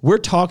 We're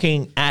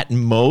talking at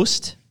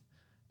most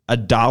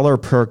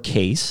 $1 per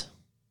case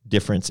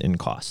difference in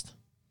cost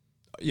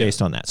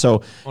based on that.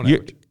 So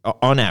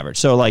on average.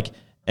 So like,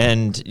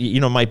 and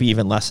might be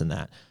even less than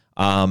that.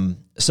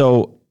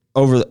 So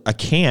over a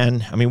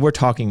can, I mean, we're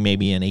talking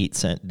maybe an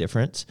 8-cent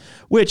difference,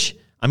 which,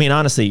 I mean,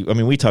 honestly,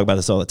 we talk about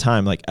this all the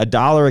time. Like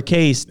 $1 a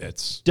case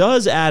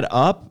does add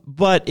up,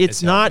 but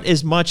it's not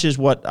as much as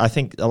what I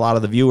think a lot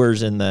of the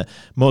viewers and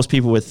most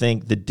people would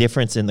think the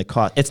difference in the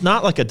cost. It's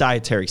not like a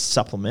dietary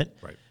supplement,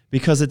 right?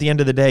 Because at the end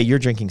of the day, you're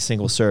drinking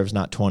single serves,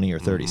 not 20 or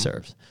 30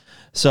 serves.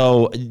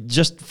 So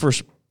just for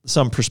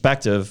some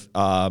perspective,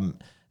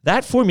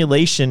 that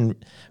formulation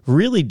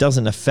really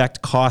doesn't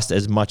affect cost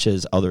as much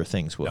as other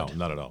things would. No,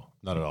 not at all.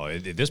 Not at all.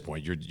 At this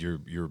point, you're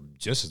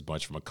just as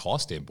much from a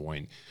cost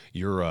standpoint.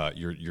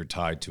 You're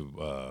tied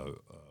to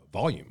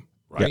volume,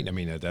 right? Yep. I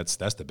mean, that's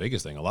the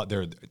biggest thing.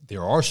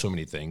 There are so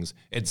many things.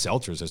 Ed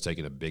Seltzer's has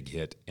taken a big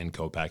hit in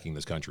co-packing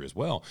this country as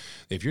well.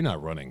 If you're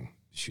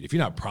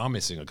not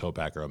promising a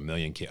co-packer a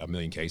million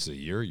cases a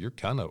year,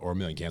 or a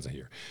million cans a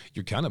year,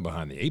 you're kind of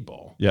behind the 8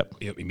 ball.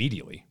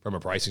 Immediately from a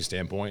pricing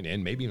standpoint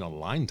and maybe in a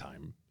line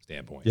time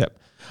standpoint. Yep.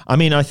 I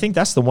mean, I think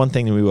that's the one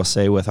thing that we will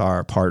say with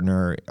our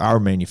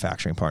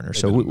manufacturing partner.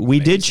 So we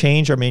did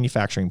change our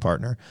manufacturing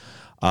partner.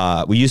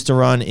 We used to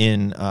run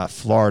in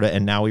Florida,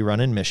 and now we run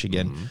in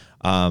Michigan.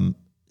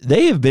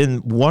 They have been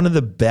one of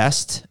the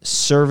best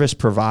service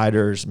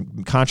providers,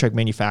 contract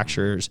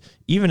manufacturers,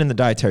 even in the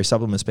dietary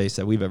supplement space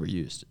that we've ever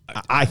used.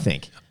 I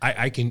think.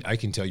 I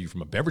can tell you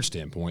from a beverage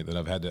standpoint that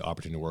I've had the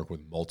opportunity to work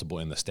with multiple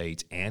in the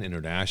States and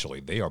internationally.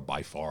 They are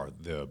by far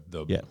the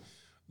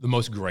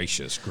most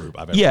gracious group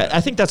I've ever had. I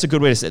think that's a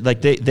good way to say it.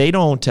 Like they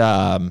don't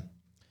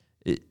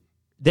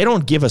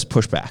give us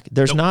pushback.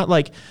 There's not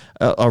like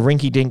a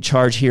rinky-dink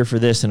charge here for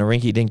this and a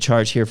rinky-dink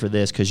charge here for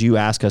this because you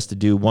ask us to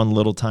do one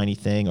little tiny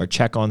thing or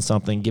check on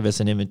something, give us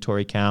an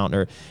inventory count,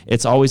 or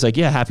it's always like,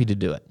 happy to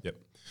do it. Yep.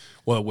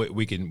 Well,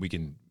 we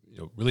can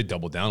really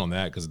double down on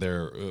that because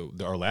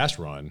our last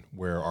run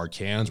where our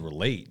cans were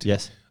late.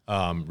 Yes.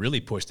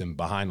 Really pushed them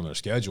behind on their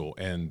schedule,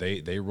 and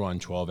they run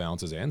 12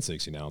 ounces and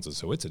 16 ounces.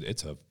 So it's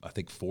a I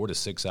think 4 to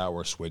 6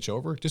 hour switch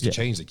over just to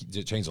change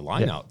the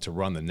line out to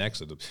run the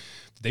next.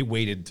 They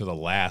waited to the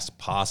last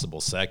possible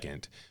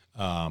second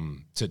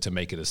to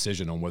make a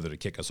decision on whether to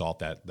kick us off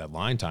that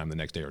line time the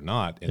next day or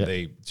not. And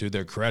they, to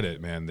their credit,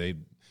 man,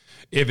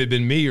 if it'd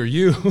been me or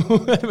you,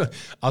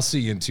 I'll see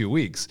you in 2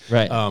 weeks.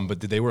 Right. But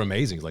they were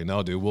amazing. It's like,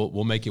 no, dude,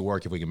 we'll make it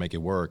work if we can make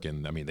it work.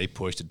 And I mean, they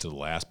pushed it to the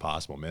last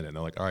possible minute. And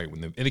they're like, all right,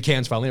 and the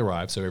cans finally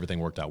arrived, so everything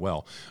worked out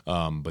well.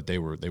 But they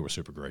were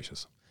super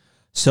gracious.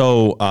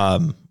 So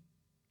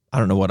I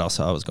don't know what else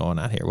I was going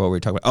at here. What were we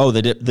talking about? Oh,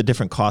 the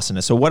different costs in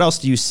it. So what else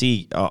do you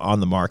see on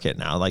the market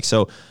now? Like,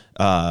 so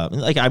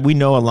we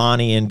know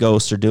Alani and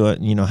Ghost are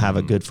doing, have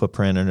a good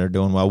footprint and they're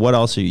doing well. What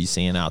else are you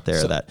seeing out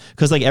there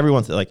because like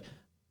everyone's like,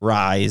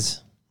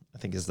 Rise, I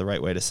think is the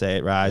right way to say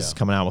it. Rise is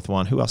coming out with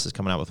one. Who else is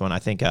coming out with one? I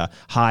think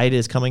Hyde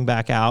is coming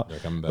back out. They're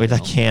coming back with a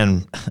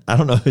can. I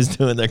don't know who's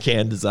doing their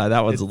can design.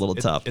 That one's a little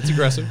tough. It's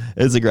aggressive.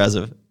 It's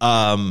aggressive.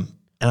 And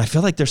I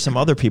feel like there's some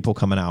other people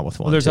coming out with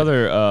one. Well, there's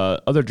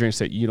other drinks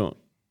that you don't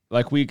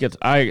like.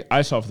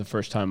 I saw for the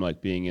first time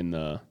like being in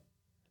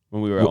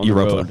when we were on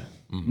Europa. the road.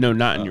 Mm-hmm. No,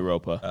 not in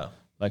Europa. Oh.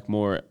 Like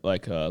more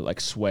like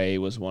Sway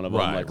was one of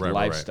them. Right,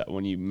 lifestyle. Right.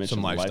 When you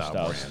mentioned lifestyle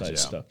brands, type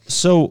stuff.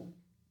 So,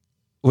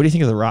 what do you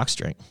think of the Rock's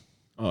drink?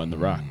 Oh, and the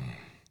Rock.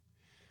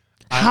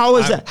 How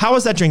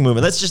is that drink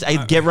moving? Let's just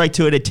get right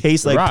to it. It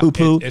tastes like poo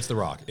poo. It's the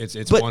Rock. It's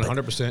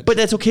 100%. But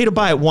that's okay to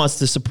buy it once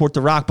to support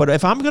the Rock. But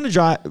if I'm gonna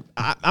try,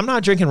 I'm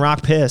not drinking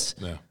Rock piss.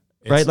 No,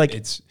 right? Like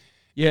it's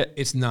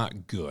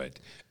not good.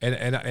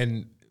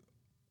 And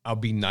I'll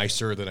be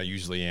nicer than I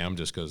usually am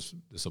just because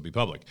this will be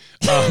public.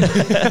 I'm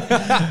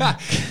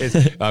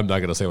not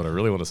going to say what I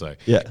really want to say.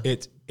 Yeah.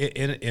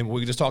 And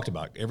we just talked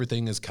about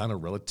everything is kind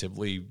of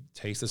relatively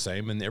tastes the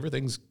same, and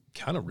everything's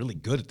kind of really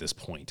good at this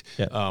point.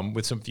 Yeah.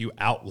 With some few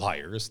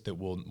outliers that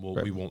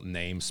we won't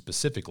name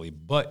specifically.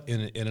 But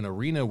in an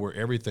arena where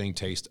everything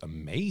tastes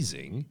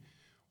amazing,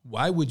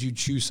 why would you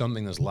choose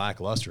something that's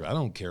lackluster? I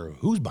don't care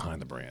who's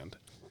behind the brand.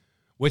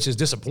 Which is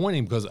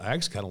disappointing because I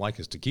actually kind of like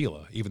his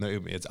tequila, even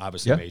though it's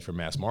obviously made for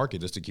mass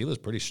market. This tequila is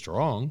pretty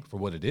strong for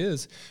what it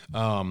is.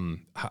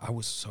 I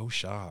was so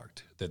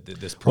shocked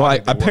this Well,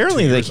 product. that worked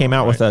apparently 2 they years came on,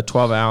 out right? with a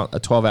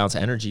 12-ounce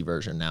energy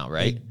version now,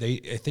 right?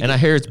 I think And I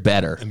hear it's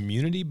better.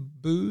 immunity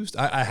boost.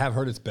 I have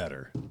heard it's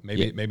better.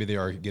 Maybe Yeah. maybe they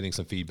are getting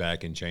some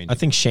feedback and changing. I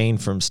think Shane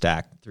from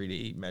Stack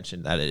 3D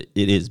mentioned that it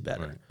is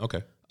better. Right.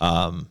 Okay.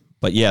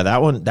 But yeah,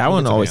 that one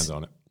some always hands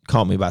on it.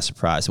 caught me by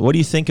surprise. What do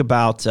you think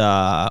about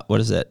what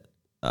is it?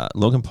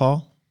 Logan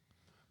Paul?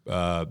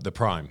 The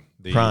Prime,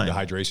 the Prime.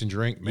 hydration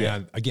drink.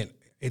 Man, again,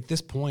 at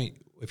this point,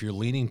 if you're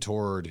leaning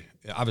toward,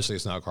 obviously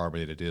it's not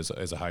carbonated, it is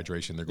as a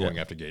hydration. They're going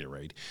after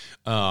Gatorade,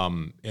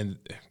 and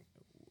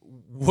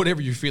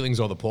whatever your feelings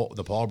on the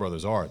Paul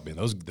brothers are, man,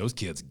 those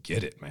kids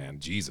get it, man.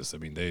 Jesus, I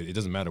mean, it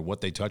doesn't matter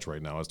what they touch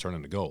right now; it's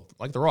turning to gold,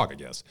 like The Rock, I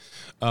guess.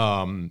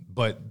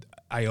 But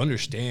I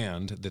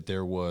understand that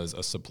there was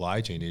a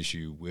supply chain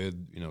issue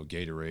with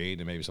Gatorade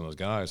and maybe some of those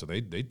guys, so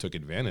they took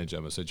advantage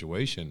of a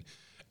situation,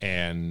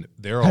 and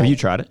they're Have you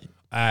tried it?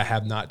 I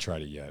have not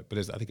tried it yet, but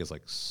I think it's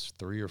like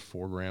 3 or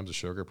 4 grams of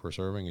sugar per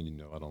serving,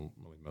 and I don't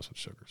really mess with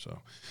sugar.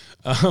 So,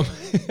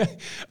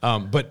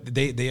 but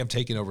they have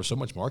taken over so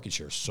much market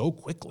share so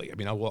quickly. I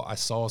mean, I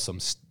saw some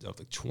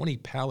like 20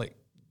 pallet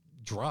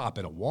drop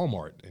at a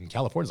Walmart in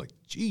California. It's like,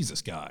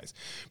 Jesus, guys,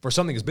 for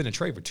something that's been in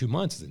trade for 2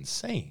 months is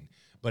insane.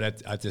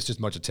 But it's just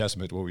much a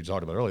testament to what we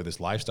talked about earlier,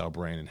 this lifestyle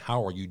brand and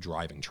how are you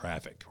driving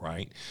traffic,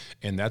 right?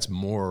 And that's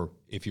more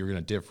if you're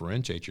going to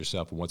differentiate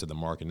yourself from what's in the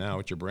market now,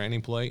 it's your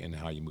branding play and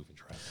how you move in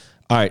traffic.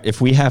 All right, if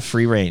we have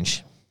free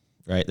range,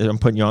 right? I'm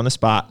putting you on the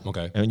spot.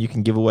 Okay. And you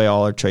can give away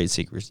all our trade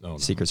secrets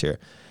here.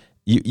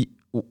 You,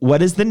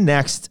 what is the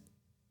next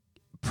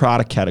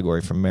product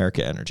category from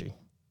America Energy?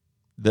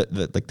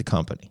 Like the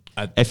company.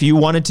 If you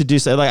wanted to do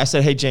so, like I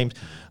said, hey James,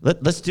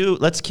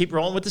 let's keep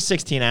rolling with the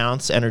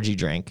 16-ounce energy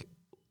drink.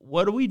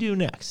 What do we do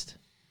next?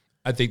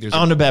 I think there's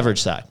on the beverage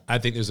side. I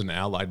think there's an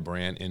allied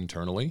brand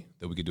internally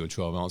that we could do a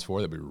 12-ounce for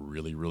that'd be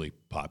really, really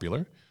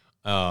popular.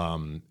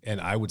 And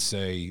I would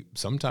say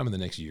sometime in the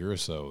next year or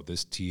so,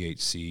 this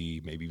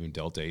THC, maybe even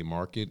Delta 8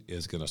 market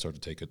is going to start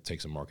to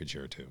take some market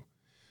share too.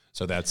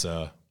 So that's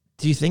Do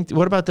you think?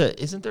 What about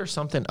isn't there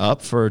something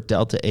up for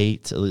Delta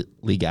 8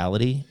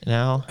 legality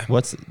now?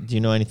 Do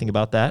you know anything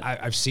about that?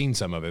 I've seen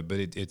some of it, but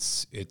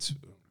it's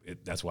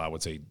that's why I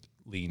would say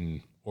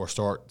lean or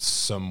start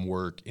some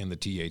work in the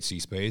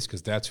THC space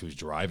because that's who's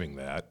driving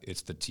that.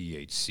 It's the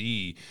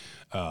THC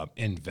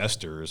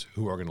investors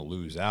who are going to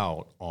lose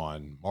out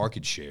on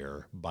market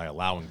share by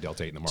allowing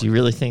Delta 8 in the market. Do you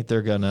really think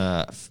they're going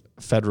to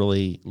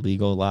federally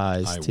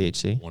legalize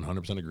THC?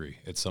 100% agree.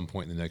 At some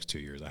point in the next 2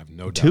 years. I have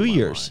no doubt. 2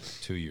 years?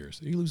 2 years.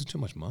 You're losing too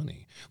much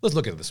money. Let's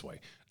look at it this way.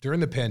 During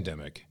the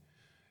pandemic,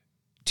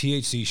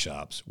 THC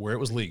shops, where it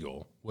was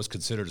legal, was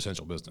considered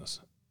essential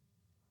business.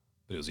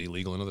 But it was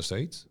illegal in other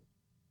states?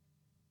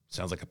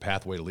 Sounds like a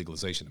pathway to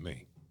legalization to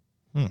me.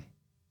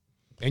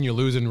 And you're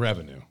losing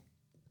revenue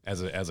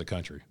as a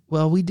country.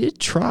 Well, we did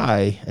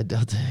try a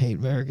Delta 8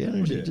 American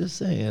Energy, just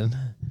saying.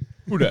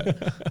 Who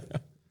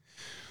that?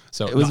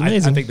 So it was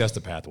amazing. I think that's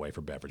the pathway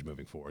for beverage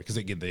moving forward because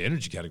again, the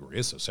energy category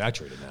is so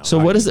saturated now. So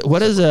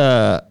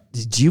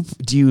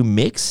do you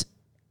mix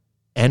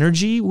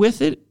energy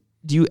with it?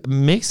 Do you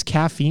mix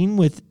caffeine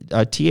with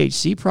a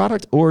THC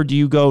product or do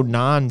you go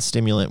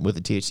non-stimulant with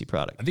a THC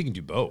product? I think you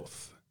can do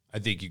both. I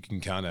think you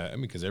can kind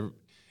of, because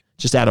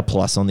just add a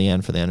plus on the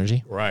end for the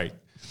energy. Right.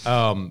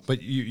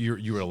 But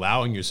you're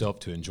allowing yourself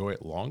to enjoy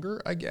it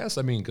longer, I guess.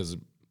 I mean, because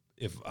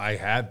if I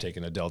had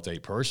taken a Delta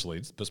 8 personally,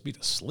 it's supposed to be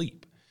to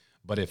sleep.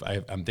 But if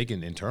I'm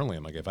thinking internally,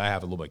 I'm like, if I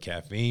have a little bit of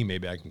caffeine,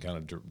 maybe I can kind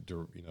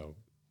of,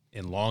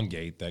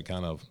 elongate that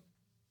kind of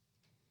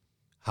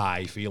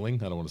high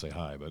feeling. I don't want to say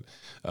high, but.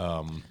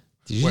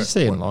 Did you just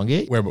say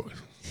elongate?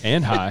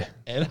 And high.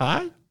 And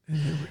high?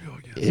 Here we go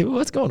again. Hey,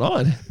 what's going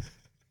on?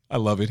 I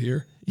love it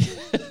here.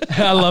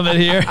 I love it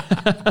here.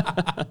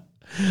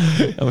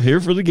 I'm here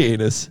for the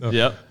gayness.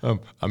 Yep.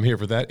 I'm here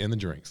for that and the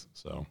drinks.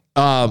 So,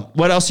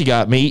 what else you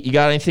got, Meat? You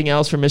got anything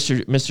else from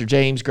Mr.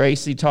 James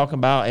Gracie talking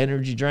about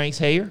energy drinks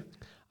here?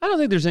 I don't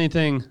think there's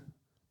anything.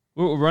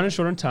 We're running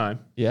short on time.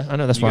 Yeah, I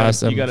know. That's why I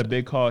said you got a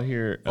big call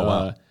here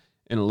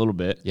in a little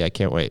bit. Yeah, I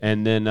can't wait.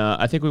 And then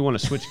I think we want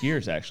to switch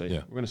gears, actually.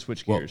 Yeah. We're going to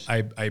switch well, gears.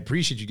 I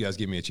appreciate you guys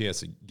giving me a chance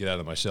to get out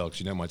of my shell because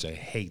you know how much I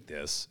hate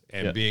this.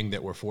 And being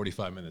that we're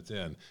 45 minutes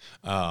in,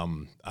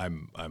 I'm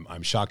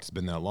shocked it's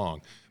been that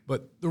long.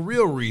 But the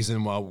real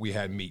reason why we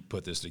had Meat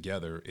put this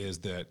together is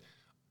that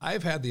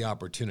I've had the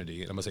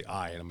opportunity, and I'm going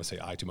to say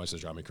I too much,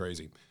 this drives me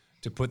crazy,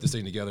 to put this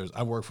thing together.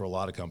 I've worked for a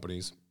lot of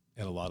companies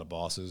and a lot of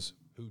bosses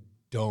who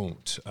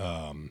don't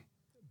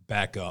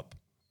back up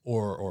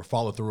or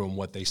follow through on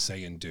what they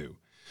say and do.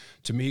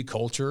 To me,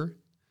 culture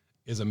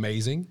is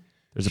amazing.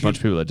 There's a bunch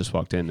of people that just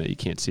walked in that you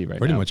can't see right now.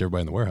 Pretty much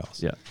everybody in the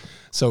warehouse. Yeah.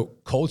 So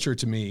culture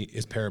to me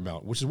is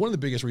paramount, which is one of the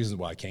biggest reasons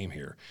why I came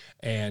here.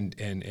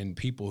 And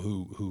people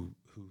who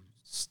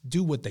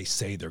do what they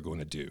say they're going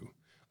to do.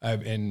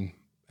 And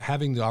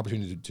having the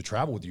opportunity to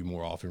travel with you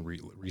more often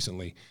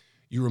recently,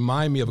 you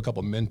remind me of a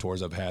couple of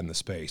mentors I've had in the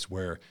space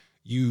where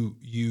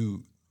your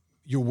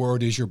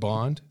word is your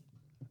bond,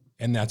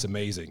 and that's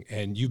amazing.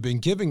 And you've been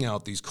giving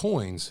out these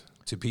coins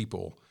to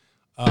people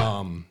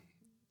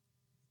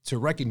to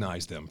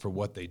recognize them for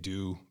what they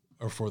do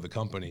or for the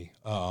company,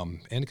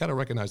 and kind of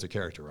recognize their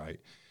character, right?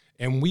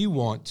 And we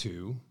want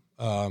to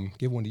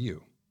give one to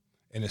you,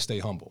 and to stay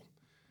humble.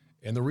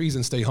 And the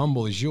reason stay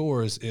humble is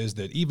yours is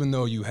that even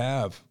though you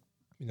have,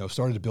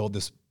 started to build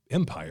this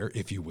empire,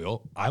 if you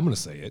will, I'm going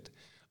to say it,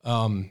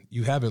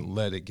 you haven't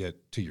let it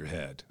get to your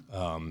head.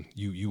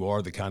 You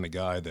are the kind of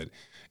guy that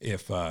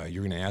if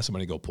you're going to ask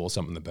somebody to go pull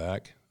something in the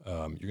back, you're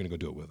going to go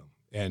do it with them.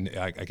 And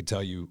I could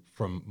tell you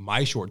from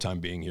my short time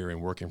being here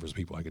and working for some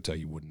people, I could tell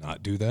you would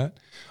not do that.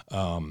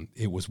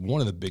 It was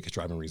one of the biggest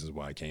driving reasons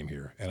why I came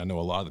here. And I know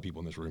a lot of the people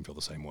in this room feel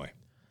the same way.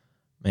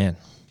 Man,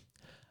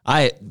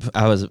 I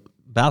was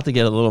about to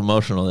get a little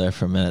emotional there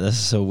for a minute. This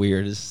is so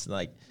weird. It's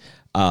like,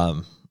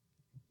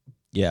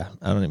 yeah,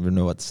 I don't even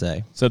know what to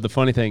say. So the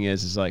funny thing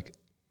is like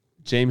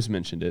James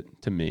mentioned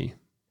it to me,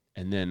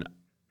 and then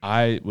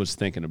I was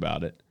thinking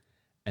about it,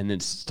 and then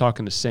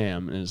talking to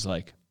Sam, and it's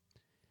like,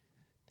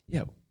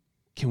 yeah,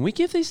 can we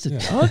give these to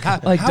Doug?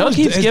 Doug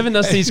keeps giving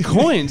us these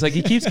coins. Like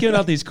he keeps giving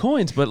out these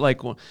coins, but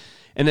like,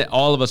 and then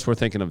all of us were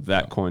thinking of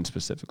that coin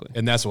specifically.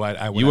 And that's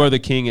why you are the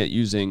king at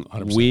using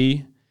 100%.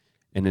 We,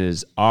 and it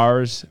is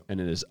ours,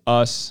 and it is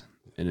us,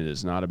 and it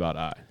is not about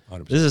I.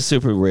 100%. This is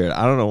super weird.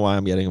 I don't know why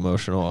I'm getting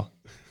emotional.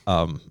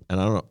 And I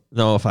don't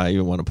know if I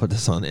even want to put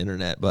this on the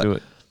internet, but Do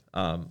it.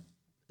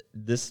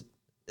 This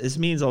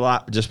means a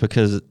lot just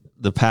because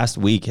the past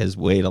week has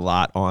weighed a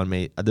lot on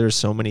me. There's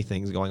so many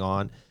things going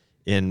on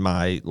in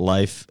my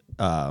life,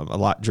 a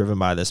lot driven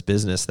by this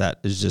business that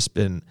has just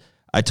been,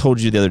 I told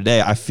you the other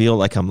day, I feel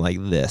like I'm like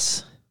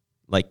this,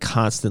 like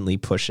constantly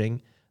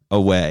pushing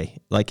away.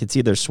 Like it's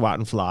either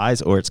swatting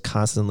flies or it's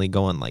constantly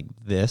going like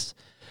this.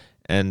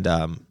 And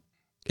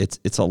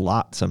it's a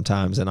lot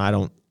sometimes. And I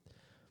don't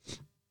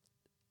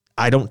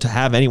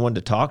have anyone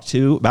to talk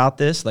to about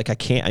this. Like I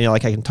can't,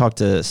 like I can talk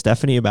to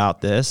Stephanie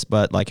about this,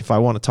 but like if I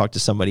want to talk to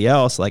somebody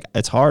else, like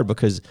it's hard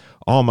because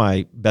all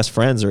my best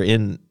friends are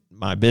in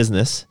my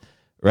business,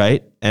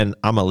 right? And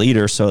I'm a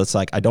leader, so it's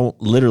like I don't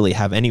literally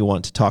have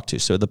anyone to talk to.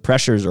 So the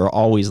pressures are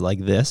always like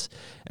this.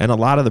 And a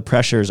lot of the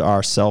pressures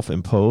are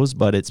self-imposed,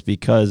 but it's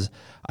because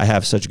I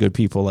have such good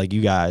people like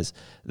you guys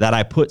that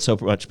I put so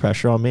much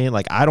pressure on me.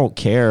 Like I don't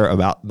care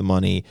about the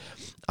money.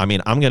 I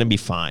mean, I'm going to be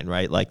fine,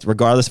 right? Like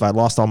regardless if I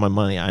lost all my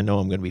money, I know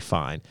I'm going to be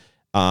fine.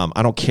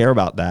 I don't care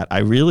about that. I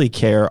really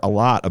care a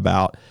lot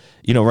about,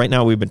 right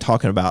now we've been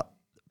talking about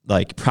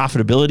like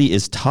profitability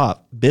is tough.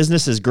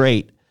 Business is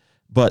great,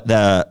 but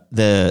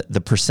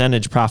the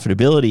percentage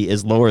profitability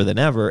is lower than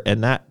ever.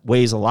 And that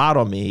weighs a lot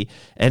on me,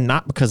 and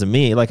not because of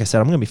me. Like I said,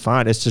 I'm going to be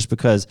fine. It's just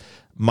because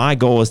my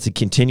goal is to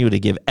continue to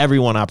give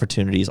everyone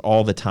opportunities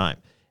all the time.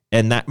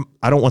 And that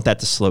I don't want that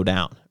to slow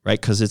down, right?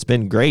 Because it's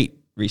been great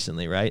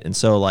recently, right? And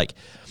so like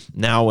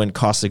now when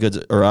costs of goods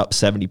are up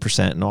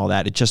 70% and all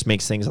that, it just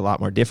makes things a lot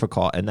more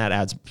difficult. And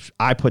that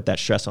I put that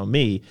stress on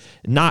me,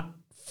 not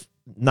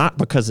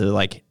because of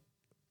like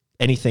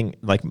anything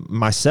like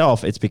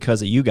myself, it's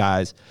because of you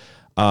guys.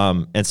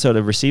 And so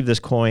to receive this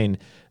coin,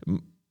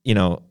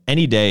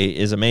 any day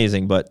is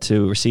amazing, but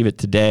to receive it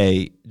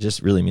today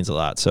just really means a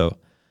lot. So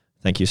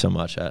thank you so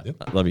much. I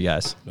love you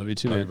guys. Love you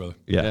too, Love man. you, brother.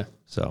 Yeah.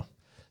 So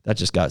that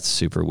just got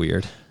super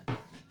weird.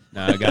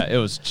 No, it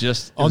was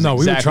just. Oh, no,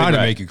 we were trying to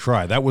right. make you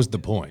cry. That was the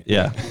point.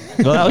 Yeah.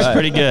 Well, that was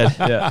pretty good.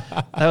 Yeah.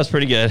 That was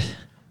pretty good.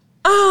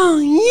 Oh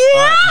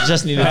yeah.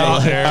 Just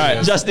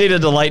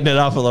needed to lighten it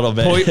up a little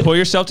bit. Pull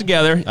yourself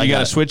together. You got got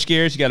to it. switch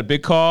gears. You got a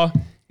big call.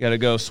 You got to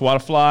go swat a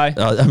fly.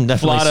 I'm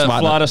definitely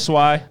Flot a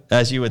swai.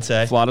 as you would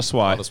say. Flot a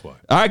swai. That's why.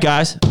 All right,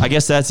 guys. I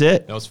guess that's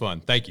it. That was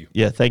fun. Thank you.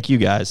 Yeah. Thank you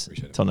guys.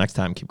 Appreciate it. Until next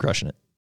time, keep crushing it.